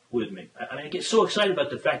pellet with me. I get so excited about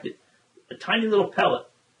the fact that a tiny little pellet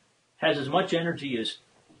has as much energy as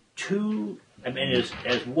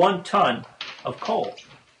as 1 ton of coal.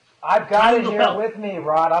 I've got it here with me,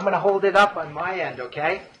 Rod. I'm going to hold it up on my end,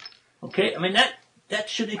 okay? Okay, that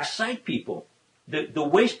should excite people. The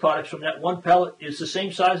waste products from that one pellet is the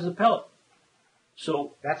same size as a pellet.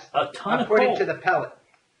 So that's a ton of coal. According to the pellet.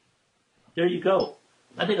 There you go.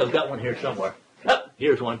 I think I've got one here somewhere. Oh,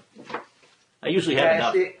 here's one. I usually have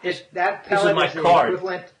enough. That pellet is the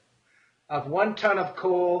equivalent of 1 ton of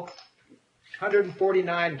coal,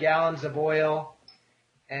 149 gallons of oil,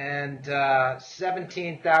 and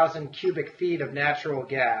 17,000 cubic feet of natural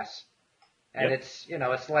gas. And it's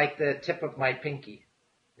like the tip of my pinky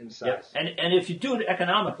in size. Yep. And if you do it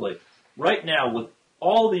economically, right now with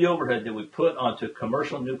all the overhead that we put onto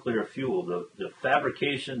commercial nuclear fuel, the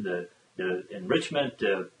fabrication, the enrichment,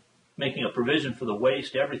 making a provision for the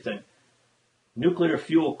waste, everything, nuclear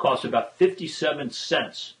fuel costs about 57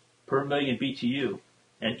 cents per million BTU.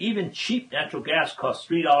 And even cheap natural gas costs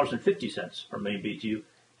 $3.50 per million BTU.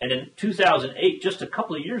 And in 2008, just a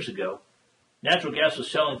couple of years ago, natural gas was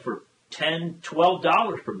selling for $10,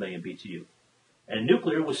 $12 per million BTU. And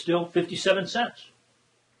nuclear was still 57 cents.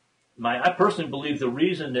 I personally believe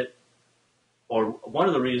one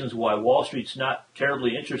of the reasons why Wall Street's not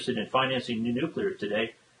terribly interested in financing new nuclear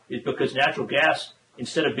today is because natural gas,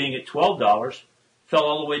 instead of being at $12, fell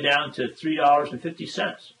all the way down to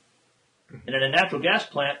 $3.50. And in a natural gas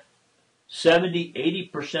plant, 70,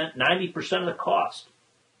 80%, 90% of the cost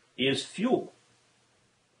is fuel.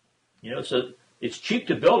 So it's cheap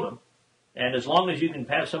to build them, and as long as you can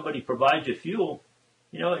have somebody provide you fuel,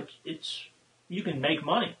 you can make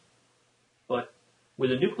money. But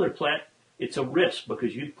with a nuclear plant, it's a risk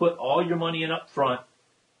because you put all your money in up front,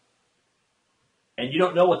 and you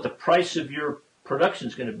don't know what the price of your production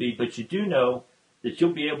is going to be, but you do know that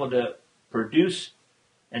you'll be able to produce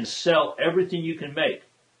and sell everything you can make.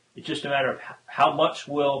 It's just a matter of how much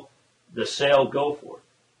will the sale go for.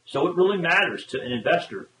 So it really matters to an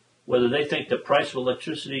investor whether they think the price of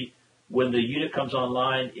electricity when the unit comes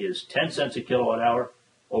online is 10 cents a kilowatt hour,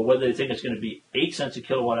 or whether they think it's going to be 8 cents a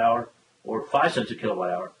kilowatt hour or 5 cents a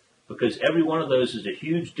kilowatt hour, because every one of those is a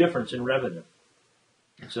huge difference in revenue.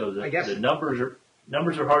 So the numbers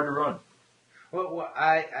are hard to run. Well,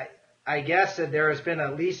 I guess that there has been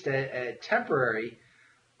at least a temporary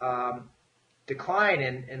decline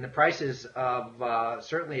in the prices of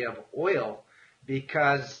certainly of oil,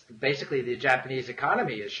 because basically the Japanese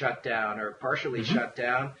economy is shut down or partially shut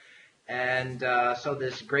down, and so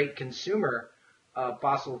this great consumer of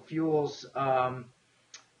fossil fuels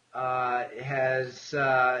has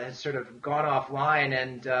sort of gone offline,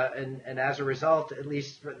 and as a result, at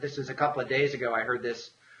least this is a couple of days ago, I heard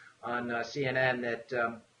this on CNN that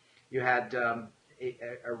you had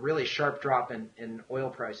a really sharp drop in oil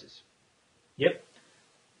prices. Yep.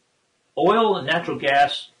 Oil and natural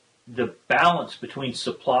gas, the balance between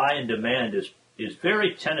supply and demand is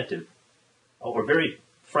very tentative, or very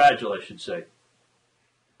fragile, I should say.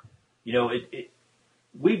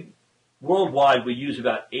 Worldwide, we use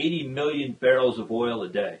about 80 million barrels of oil a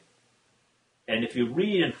day. And if you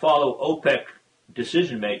read and follow OPEC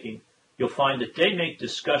decision making, you'll find that they make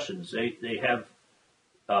discussions. They have,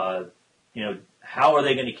 how are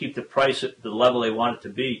they going to keep the price at the level they want it to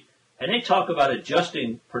be? And they talk about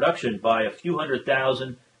adjusting production by a few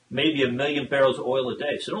 100,000, maybe 1 million barrels of oil a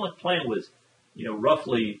day. So they're only playing with,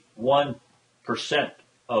 roughly 1%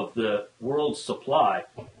 of the world's supply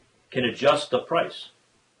can adjust the price.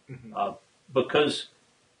 Because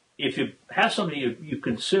if you have somebody, you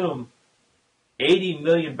consume 80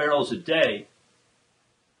 million barrels a day,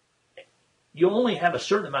 you only have a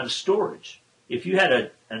certain amount of storage. If you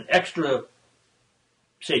had an extra,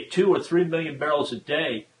 say, 2 or 3 million barrels a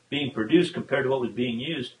day being produced compared to what was being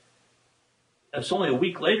used, it's only a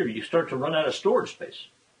week later you start to run out of storage space.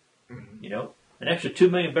 An extra 2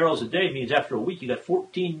 million barrels a day means after a week you got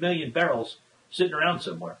 14 million barrels sitting around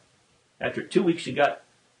somewhere. After 2 weeks you got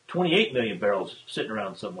 28 million barrels sitting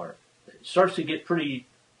around somewhere. It starts to get pretty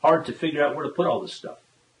hard to figure out where to put all this stuff.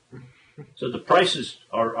 So the prices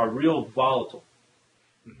are real volatile.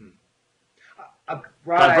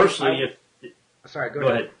 Conversely, sorry, go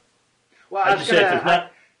ahead. Well, I was going to.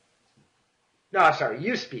 No, sorry,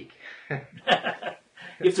 you speak.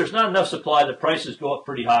 If there's not enough supply, the prices go up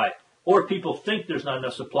pretty high. Or if people think there's not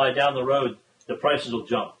enough supply down the road, the prices will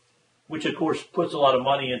jump, which of course puts a lot of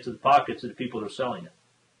money into the pockets of the people that are selling it.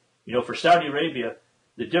 For Saudi Arabia,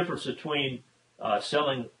 the difference between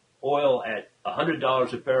selling oil at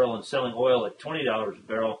 $100 a barrel and selling oil at $20 a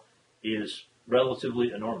barrel is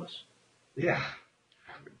relatively enormous. Yeah,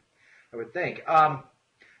 I would think.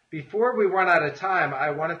 Before we run out of time, I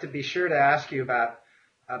wanted to be sure to ask you about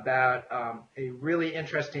a really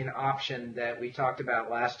interesting option that we talked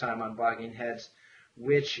about last time on Blogging Heads,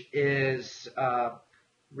 which is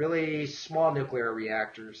really small nuclear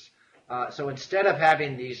reactors. So instead of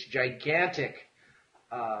having these gigantic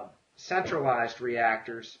centralized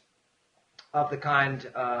reactors of the kind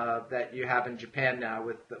that you have in Japan now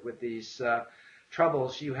with these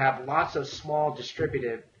troubles, you have lots of small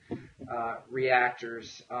distributed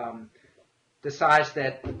reactors, the size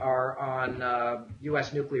that are on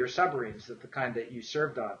U.S. nuclear submarines, the kind that you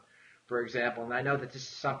served on, for example. And I know that this is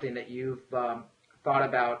something that you've thought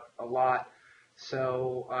about a lot.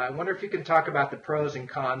 So I wonder if you can talk about the pros and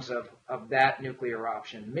cons of that nuclear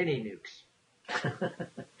option, mini nukes.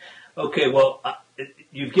 Okay, well,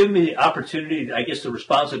 you've given me the opportunity, I guess the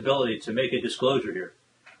responsibility to make a disclosure here.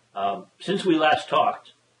 Since we last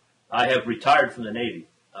talked, I have retired from the Navy.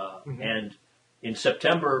 And in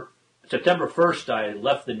September 1st, I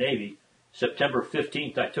left the Navy. September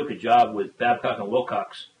 15th, I took a job with Babcock and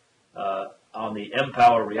Wilcox on the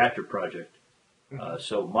M-Power reactor project.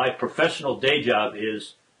 So my professional day job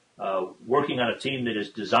is working on a team that is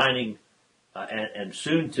designing and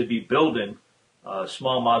soon to be building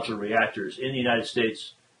small modular reactors in the United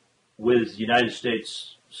States with United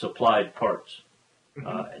States supplied parts,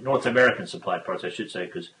 North American supplied parts, I should say,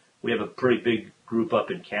 because we have a pretty big group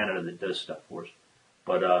up in Canada that does stuff for us.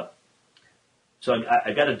 But so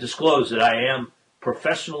I got to disclose that I am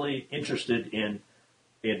professionally interested in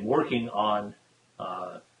working on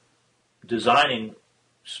designing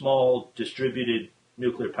small distributed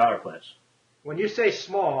nuclear power plants. When you say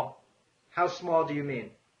small, how small do you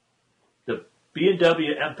mean? The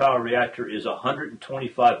B&W M-Power reactor is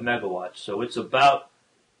 125 megawatts, so it's about,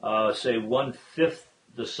 say, 1/5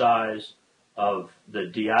 the size of the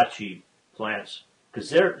Daiichi plants, because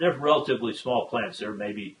they're relatively small plants. They're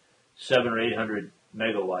maybe 700 or 800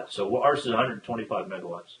 megawatts. So ours is 125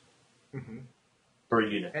 megawatts per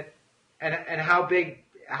unit. And how big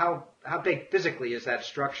physically is that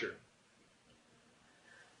structure?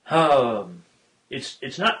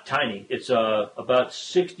 It's not tiny. It's about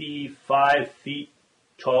 65 feet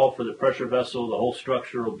tall for the pressure vessel. The whole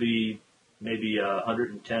structure will be maybe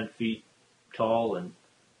 110 feet tall and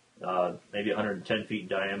maybe 110 feet in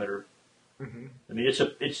diameter. I mean,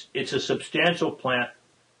 it's a substantial plant.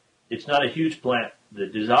 It's not a huge plant. The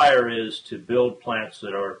desire is to build plants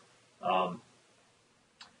that are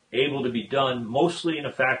able to be done mostly in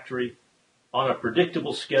a factory on a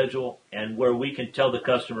predictable schedule, and where we can tell the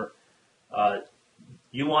customer,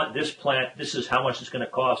 you want this plant, this is how much it's going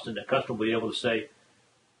to cost, and the customer will be able to say,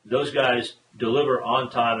 those guys deliver on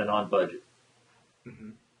time and on budget.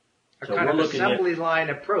 A kind of assembly line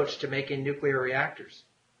approach to making nuclear reactors.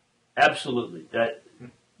 Absolutely. That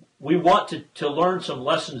we want to learn some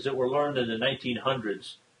lessons that were learned in the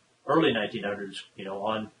 1900s, early 1900s,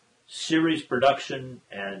 on series production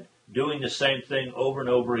and doing the same thing over and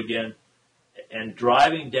over again and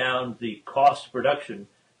driving down the cost of production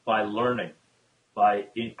by learning, by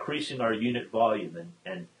increasing our unit volume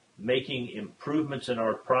and making improvements in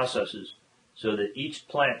our processes so that each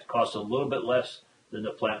plant costs a little bit less than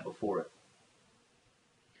the plant before it.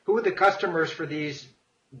 Who would the customers for these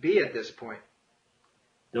be at this point?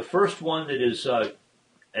 The first one that is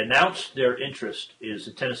announced their interest is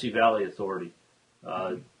the Tennessee Valley Authority.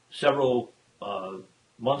 Several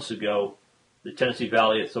months ago, the Tennessee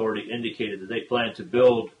Valley Authority indicated that they plan to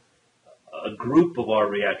build a group of our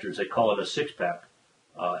reactors. They call it a six-pack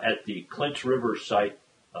at the Clinch River site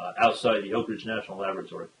outside the Oak Ridge National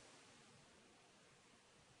Laboratory.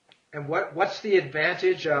 And what's the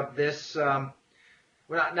advantage of this?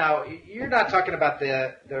 Now, you're not talking about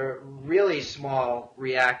the really small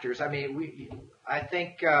reactors. I mean, I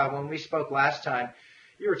think when we spoke last time,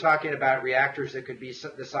 you were talking about reactors that could be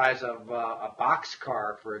the size of a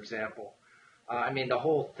boxcar, for example. I mean, the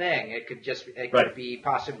whole thing. It could be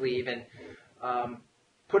possibly even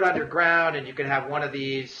put underground, and you could have one of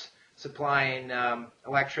these supplying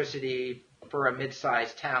electricity for a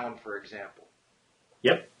mid-sized town, for example.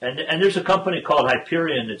 Yep, and there's a company called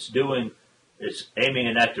Hyperion it's aiming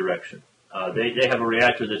in that direction. They have a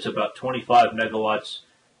reactor that's about 25 megawatts.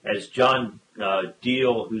 As John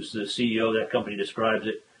Deal, who's the CEO of that company, describes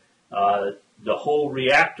it, the whole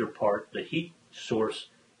reactor part, the heat source,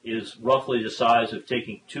 is roughly the size of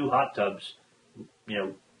taking two hot tubs,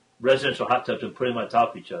 residential hot tubs, and putting them on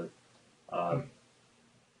top of each other.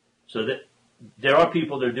 So that there are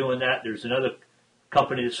people that are doing that. There's another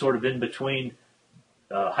company that's sort of in between.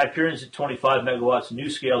 Hyperion's at 25 megawatts,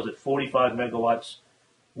 NuScale's at 45 megawatts.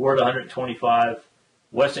 We're at 125.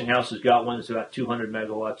 Westinghouse has got one that's about 200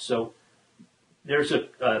 megawatts. So there's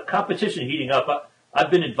a competition heating up.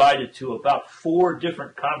 I've been invited to about 4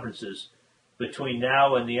 different conferences between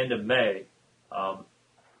now and the end of May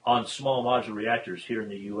on small modular reactors here in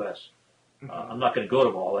the U.S. I'm not going to go to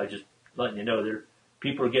them all. I'm just letting you know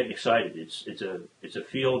people are getting excited. It's a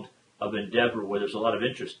field of endeavor where there's a lot of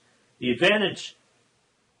interest. The advantage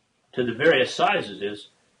to the various sizes is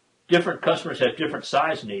different customers have different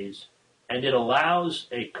size needs, and it allows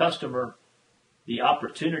a customer the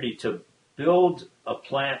opportunity to build a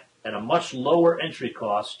plant at a much lower entry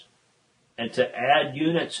cost and to add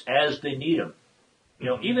units as they need them. You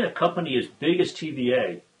know, even a company as big as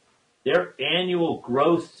TVA, their annual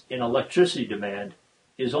growth in electricity demand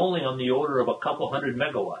is only on the order of a couple hundred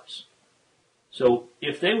megawatts. So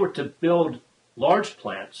if they were to build large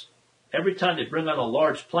plants, every time they bring on a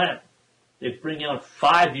large plant, they bring on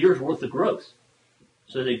 5 years worth of growth.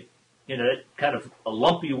 So that kind of a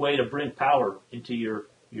lumpy way to bring power into your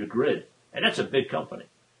grid. And that's a big company.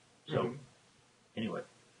 So anyway.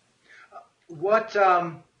 What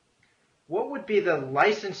would be the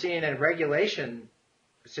licensing and regulation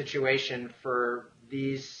situation for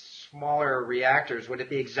these smaller reactors? Would it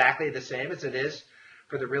be exactly the same as it is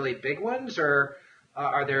for the really big ones, or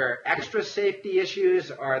are there extra safety issues?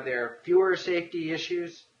 Are there fewer safety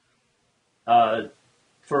issues? For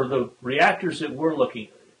the reactors that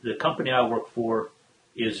the company I work for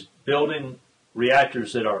is building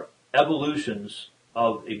reactors that are evolutions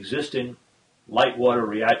of existing light water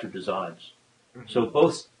reactor designs. So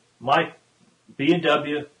both my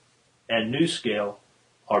B&W and NuScale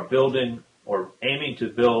are building or aiming to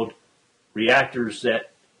build reactors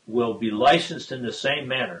that will be licensed in the same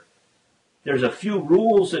manner. There's a few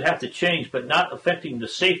rules that have to change, but not affecting the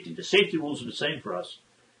safety. The safety rules are the same for us.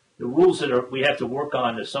 The rules that we have to work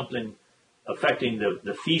on is something affecting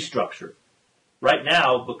the fee structure. Right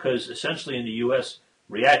now, because essentially in the U.S.,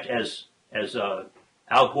 as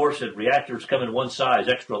Al Gore said, reactors come in one size,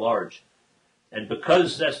 extra large. And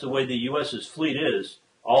because that's the way the U.S.'s fleet is,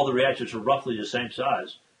 all the reactors are roughly the same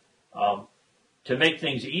size. To make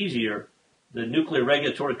things easier, the Nuclear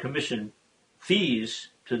Regulatory Commission fees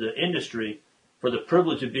to the industry for the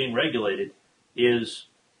privilege of being regulated is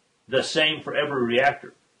the same for every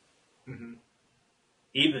reactor.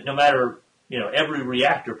 Even no matter, every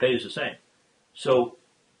reactor pays the same. So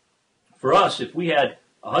for us, if we had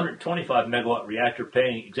a 125 megawatt reactor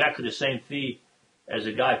paying exactly the same fee as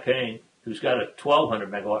a guy who's got a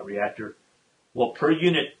 1200 megawatt reactor, well, per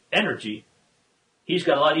unit energy, he's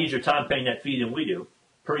got a lot easier time paying that fee than we do.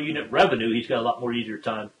 Per unit revenue, he's got a lot more easier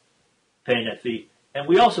time paying that fee. And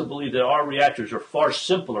we also believe that our reactors are far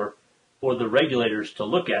simpler for the regulators to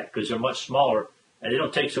look at because they're much smaller and they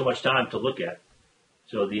don't take so much time to look at.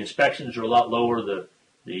 So the inspections are a lot lower.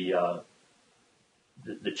 The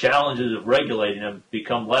challenges of regulating them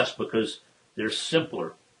become less because they're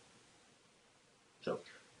simpler. So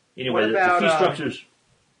anyway, the fee structures.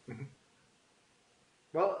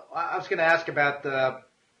 Well, I was going to ask about the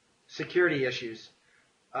security issues.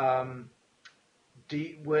 Even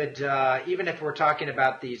if we're talking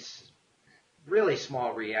about these really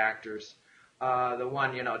small reactors, the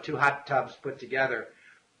one, 2 hot tubs put together,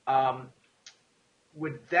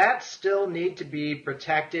 would that still need to be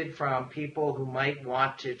protected from people who might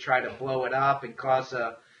want to try to blow it up and cause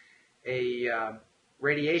a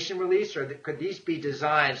radiation release, or could these be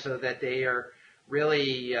designed so that they are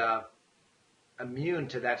really immune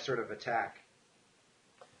to that sort of attack?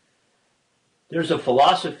 There's a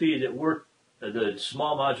philosophy that the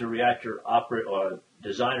small modular reactor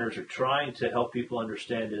designers are trying to help people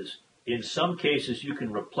understand is, in some cases, you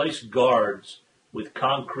can replace guards with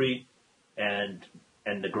concrete and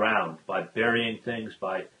the ground by burying things,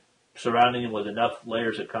 by surrounding them with enough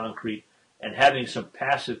layers of concrete and having some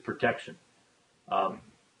passive protection.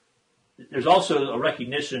 There's also a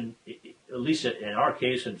recognition, at least in our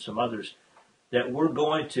case and some others, that we're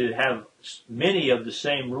going to have many of the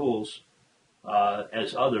same rules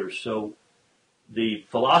as others. So the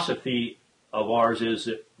philosophy of ours is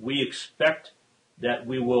that we expect that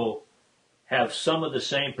we will have some of the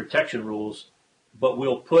same protection rules, but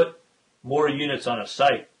we'll put more units on a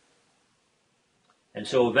site. And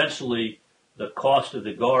so eventually the cost of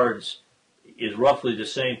the guards is roughly the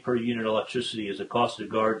same per unit of electricity as the cost of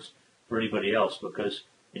guards for anybody else, because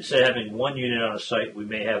instead of having 1 unit on a site, we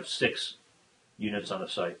may have 6 units on a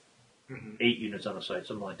site, 8 units on a site,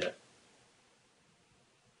 something like that.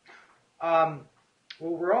 Well,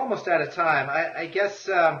 we're almost out of time. I guess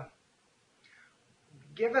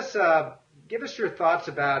give us your thoughts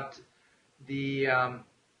about the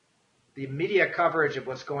media coverage of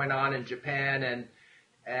what's going on in Japan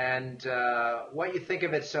and what you think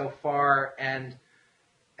of it so far, and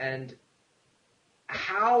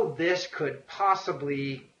how this could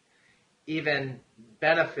possibly even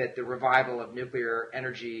benefit the revival of nuclear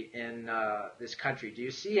energy in this country. Do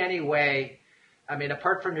you see any way, I mean,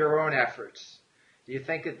 apart from your own efforts, do you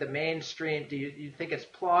think that the mainstream, do you think it's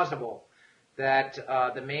plausible that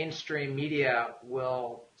the mainstream media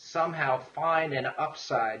will somehow find an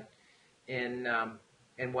upside in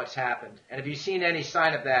what's happened? And have you seen any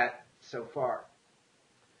sign of that so far?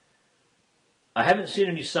 I haven't seen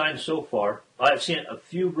any signs so far. I've seen a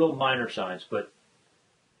few real minor signs, but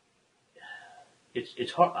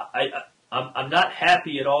it's hard. I'm not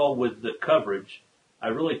happy at all with the coverage. I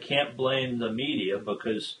really can't blame the media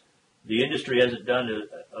because the industry hasn't done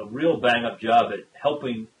a real bang-up job at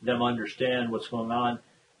helping them understand what's going on.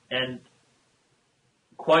 And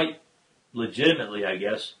quite legitimately, I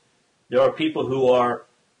guess, there are people who are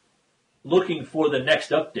looking for the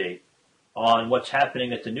next update on what's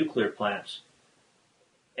happening at the nuclear plants.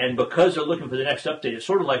 And because they're looking for the next update, it's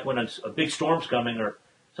sort of like when a big storm's coming or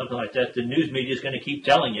something like that, the news media is going to keep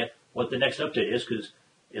telling you what the next update is because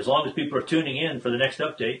as long as people are tuning in for the next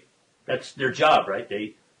update, that's their job, right?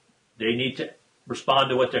 They need to respond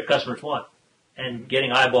to what their customers want, and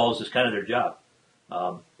getting eyeballs is kind of their job.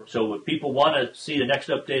 So if people want to see the next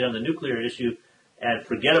update on the nuclear issue and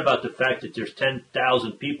forget about the fact that there's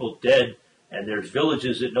 10,000 people dead and there's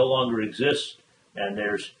villages that no longer exist and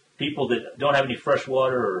there's people that don't have any fresh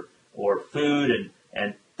water or food,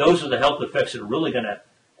 and those are the health effects that are really going to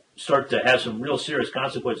start to have some real serious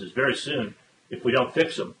consequences very soon if we don't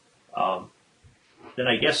fix them, then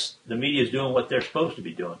I guess the media is doing what they're supposed to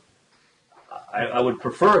be doing. I would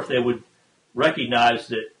prefer if they would recognize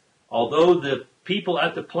that although the people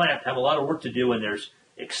at the plant have a lot of work to do and there's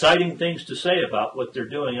exciting things to say about what they're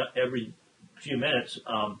doing every few minutes,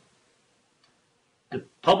 the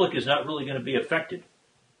public is not really going to be affected.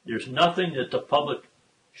 There's nothing that the public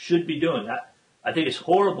should be doing. I think it's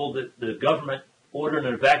horrible that the government ordered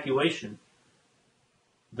an evacuation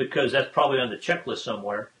because that's probably on the checklist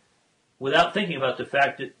somewhere without thinking about the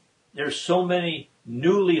fact that there's so many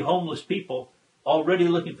newly homeless people already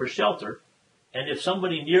looking for shelter, and if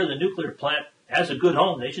somebody near the nuclear plant has a good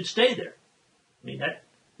home, they should stay there. I mean,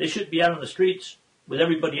 they shouldn't be out on the streets with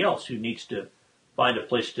everybody else who needs to find a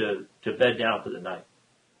place to bed down for the night.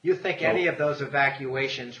 You think any of those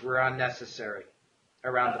evacuations were unnecessary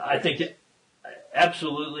around the place? I think that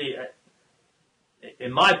absolutely.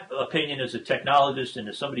 In my opinion, as a technologist and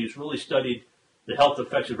as somebody who's really studied the health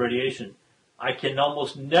effects of radiation, I can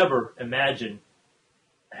almost never imagine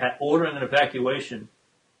ordering an evacuation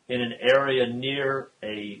in an area near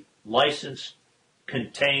a licensed,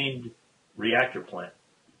 contained reactor plant.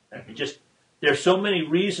 There's so many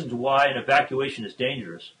reasons why an evacuation is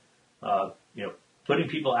dangerous. Putting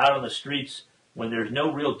people out on the streets when there's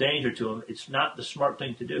no real danger to them, it's not the smart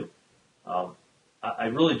thing to do. I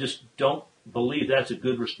really just don't believe that's a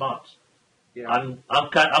good response. Yeah. I'm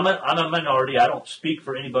a minority. I don't speak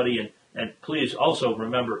for anybody, and please also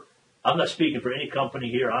remember, I'm not speaking for any company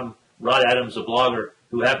here. I'm Rod Adams, a blogger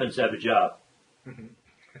who happens to have a job,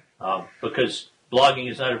 because blogging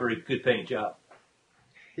is not a very good paying job.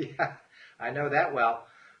 Yeah, I know that well.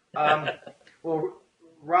 Well,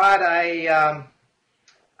 Rod, I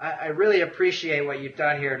really appreciate what you've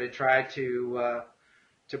done here to try to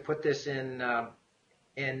put this in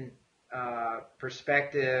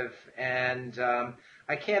perspective, and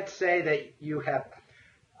I can't say that you have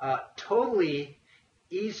totally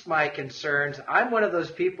eased my concerns. I'm one of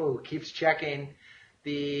those people who keeps checking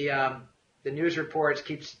the news reports,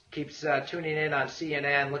 keeps tuning in on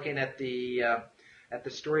CNN, looking at the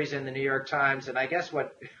stories in the New York Times, and I guess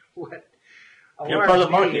what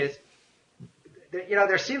alarms me is,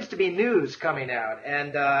 there seems to be news coming out,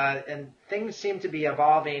 and things seem to be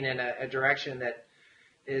evolving in a direction that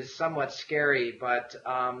is somewhat scary. But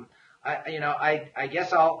I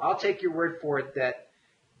guess I'll take your word for it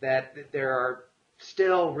that there are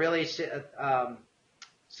still really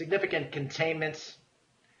significant containments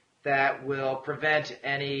that will prevent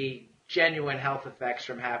any genuine health effects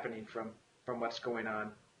from happening from what's going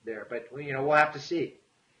on there. But we'll have to see.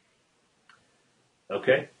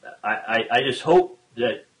 Okay, I just hope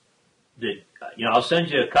that I'll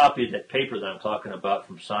send you a copy of that paper that I'm talking about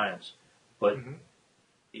from Science, but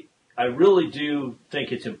I really do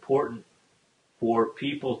think it's important for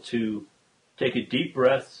people to take a deep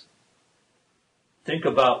breath, think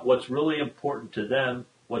about what's really important to them,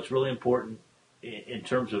 what's really important in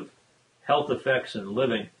terms of health effects and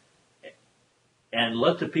living, and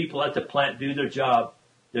let the people at the plant do their job.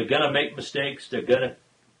 They're going to make mistakes. They're going to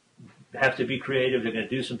have to be creative. They're going to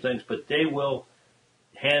do some things, but they will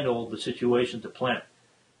handle the situation at the plant.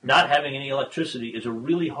 Not having any electricity is a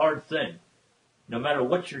really hard thing, no matter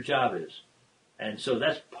what your job is. And so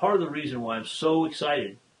that's part of the reason why I'm so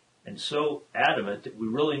excited and so adamant that we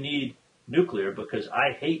really need nuclear, because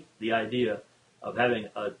I hate the idea of having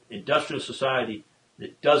an industrial society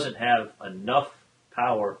that doesn't have enough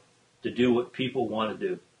power to do what people want to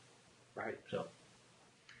do. Right. So,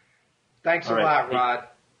 thanks a lot, Rod.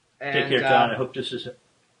 Take care, John. I hope this is.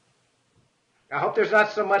 I hope there's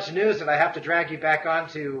not so much news that I have to drag you back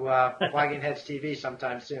onto Wagging Heads TV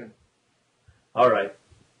sometime soon. All right.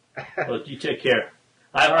 Well, you take care.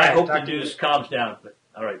 I hope the news calms down. But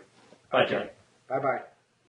all right. Bye, John. Bye-bye.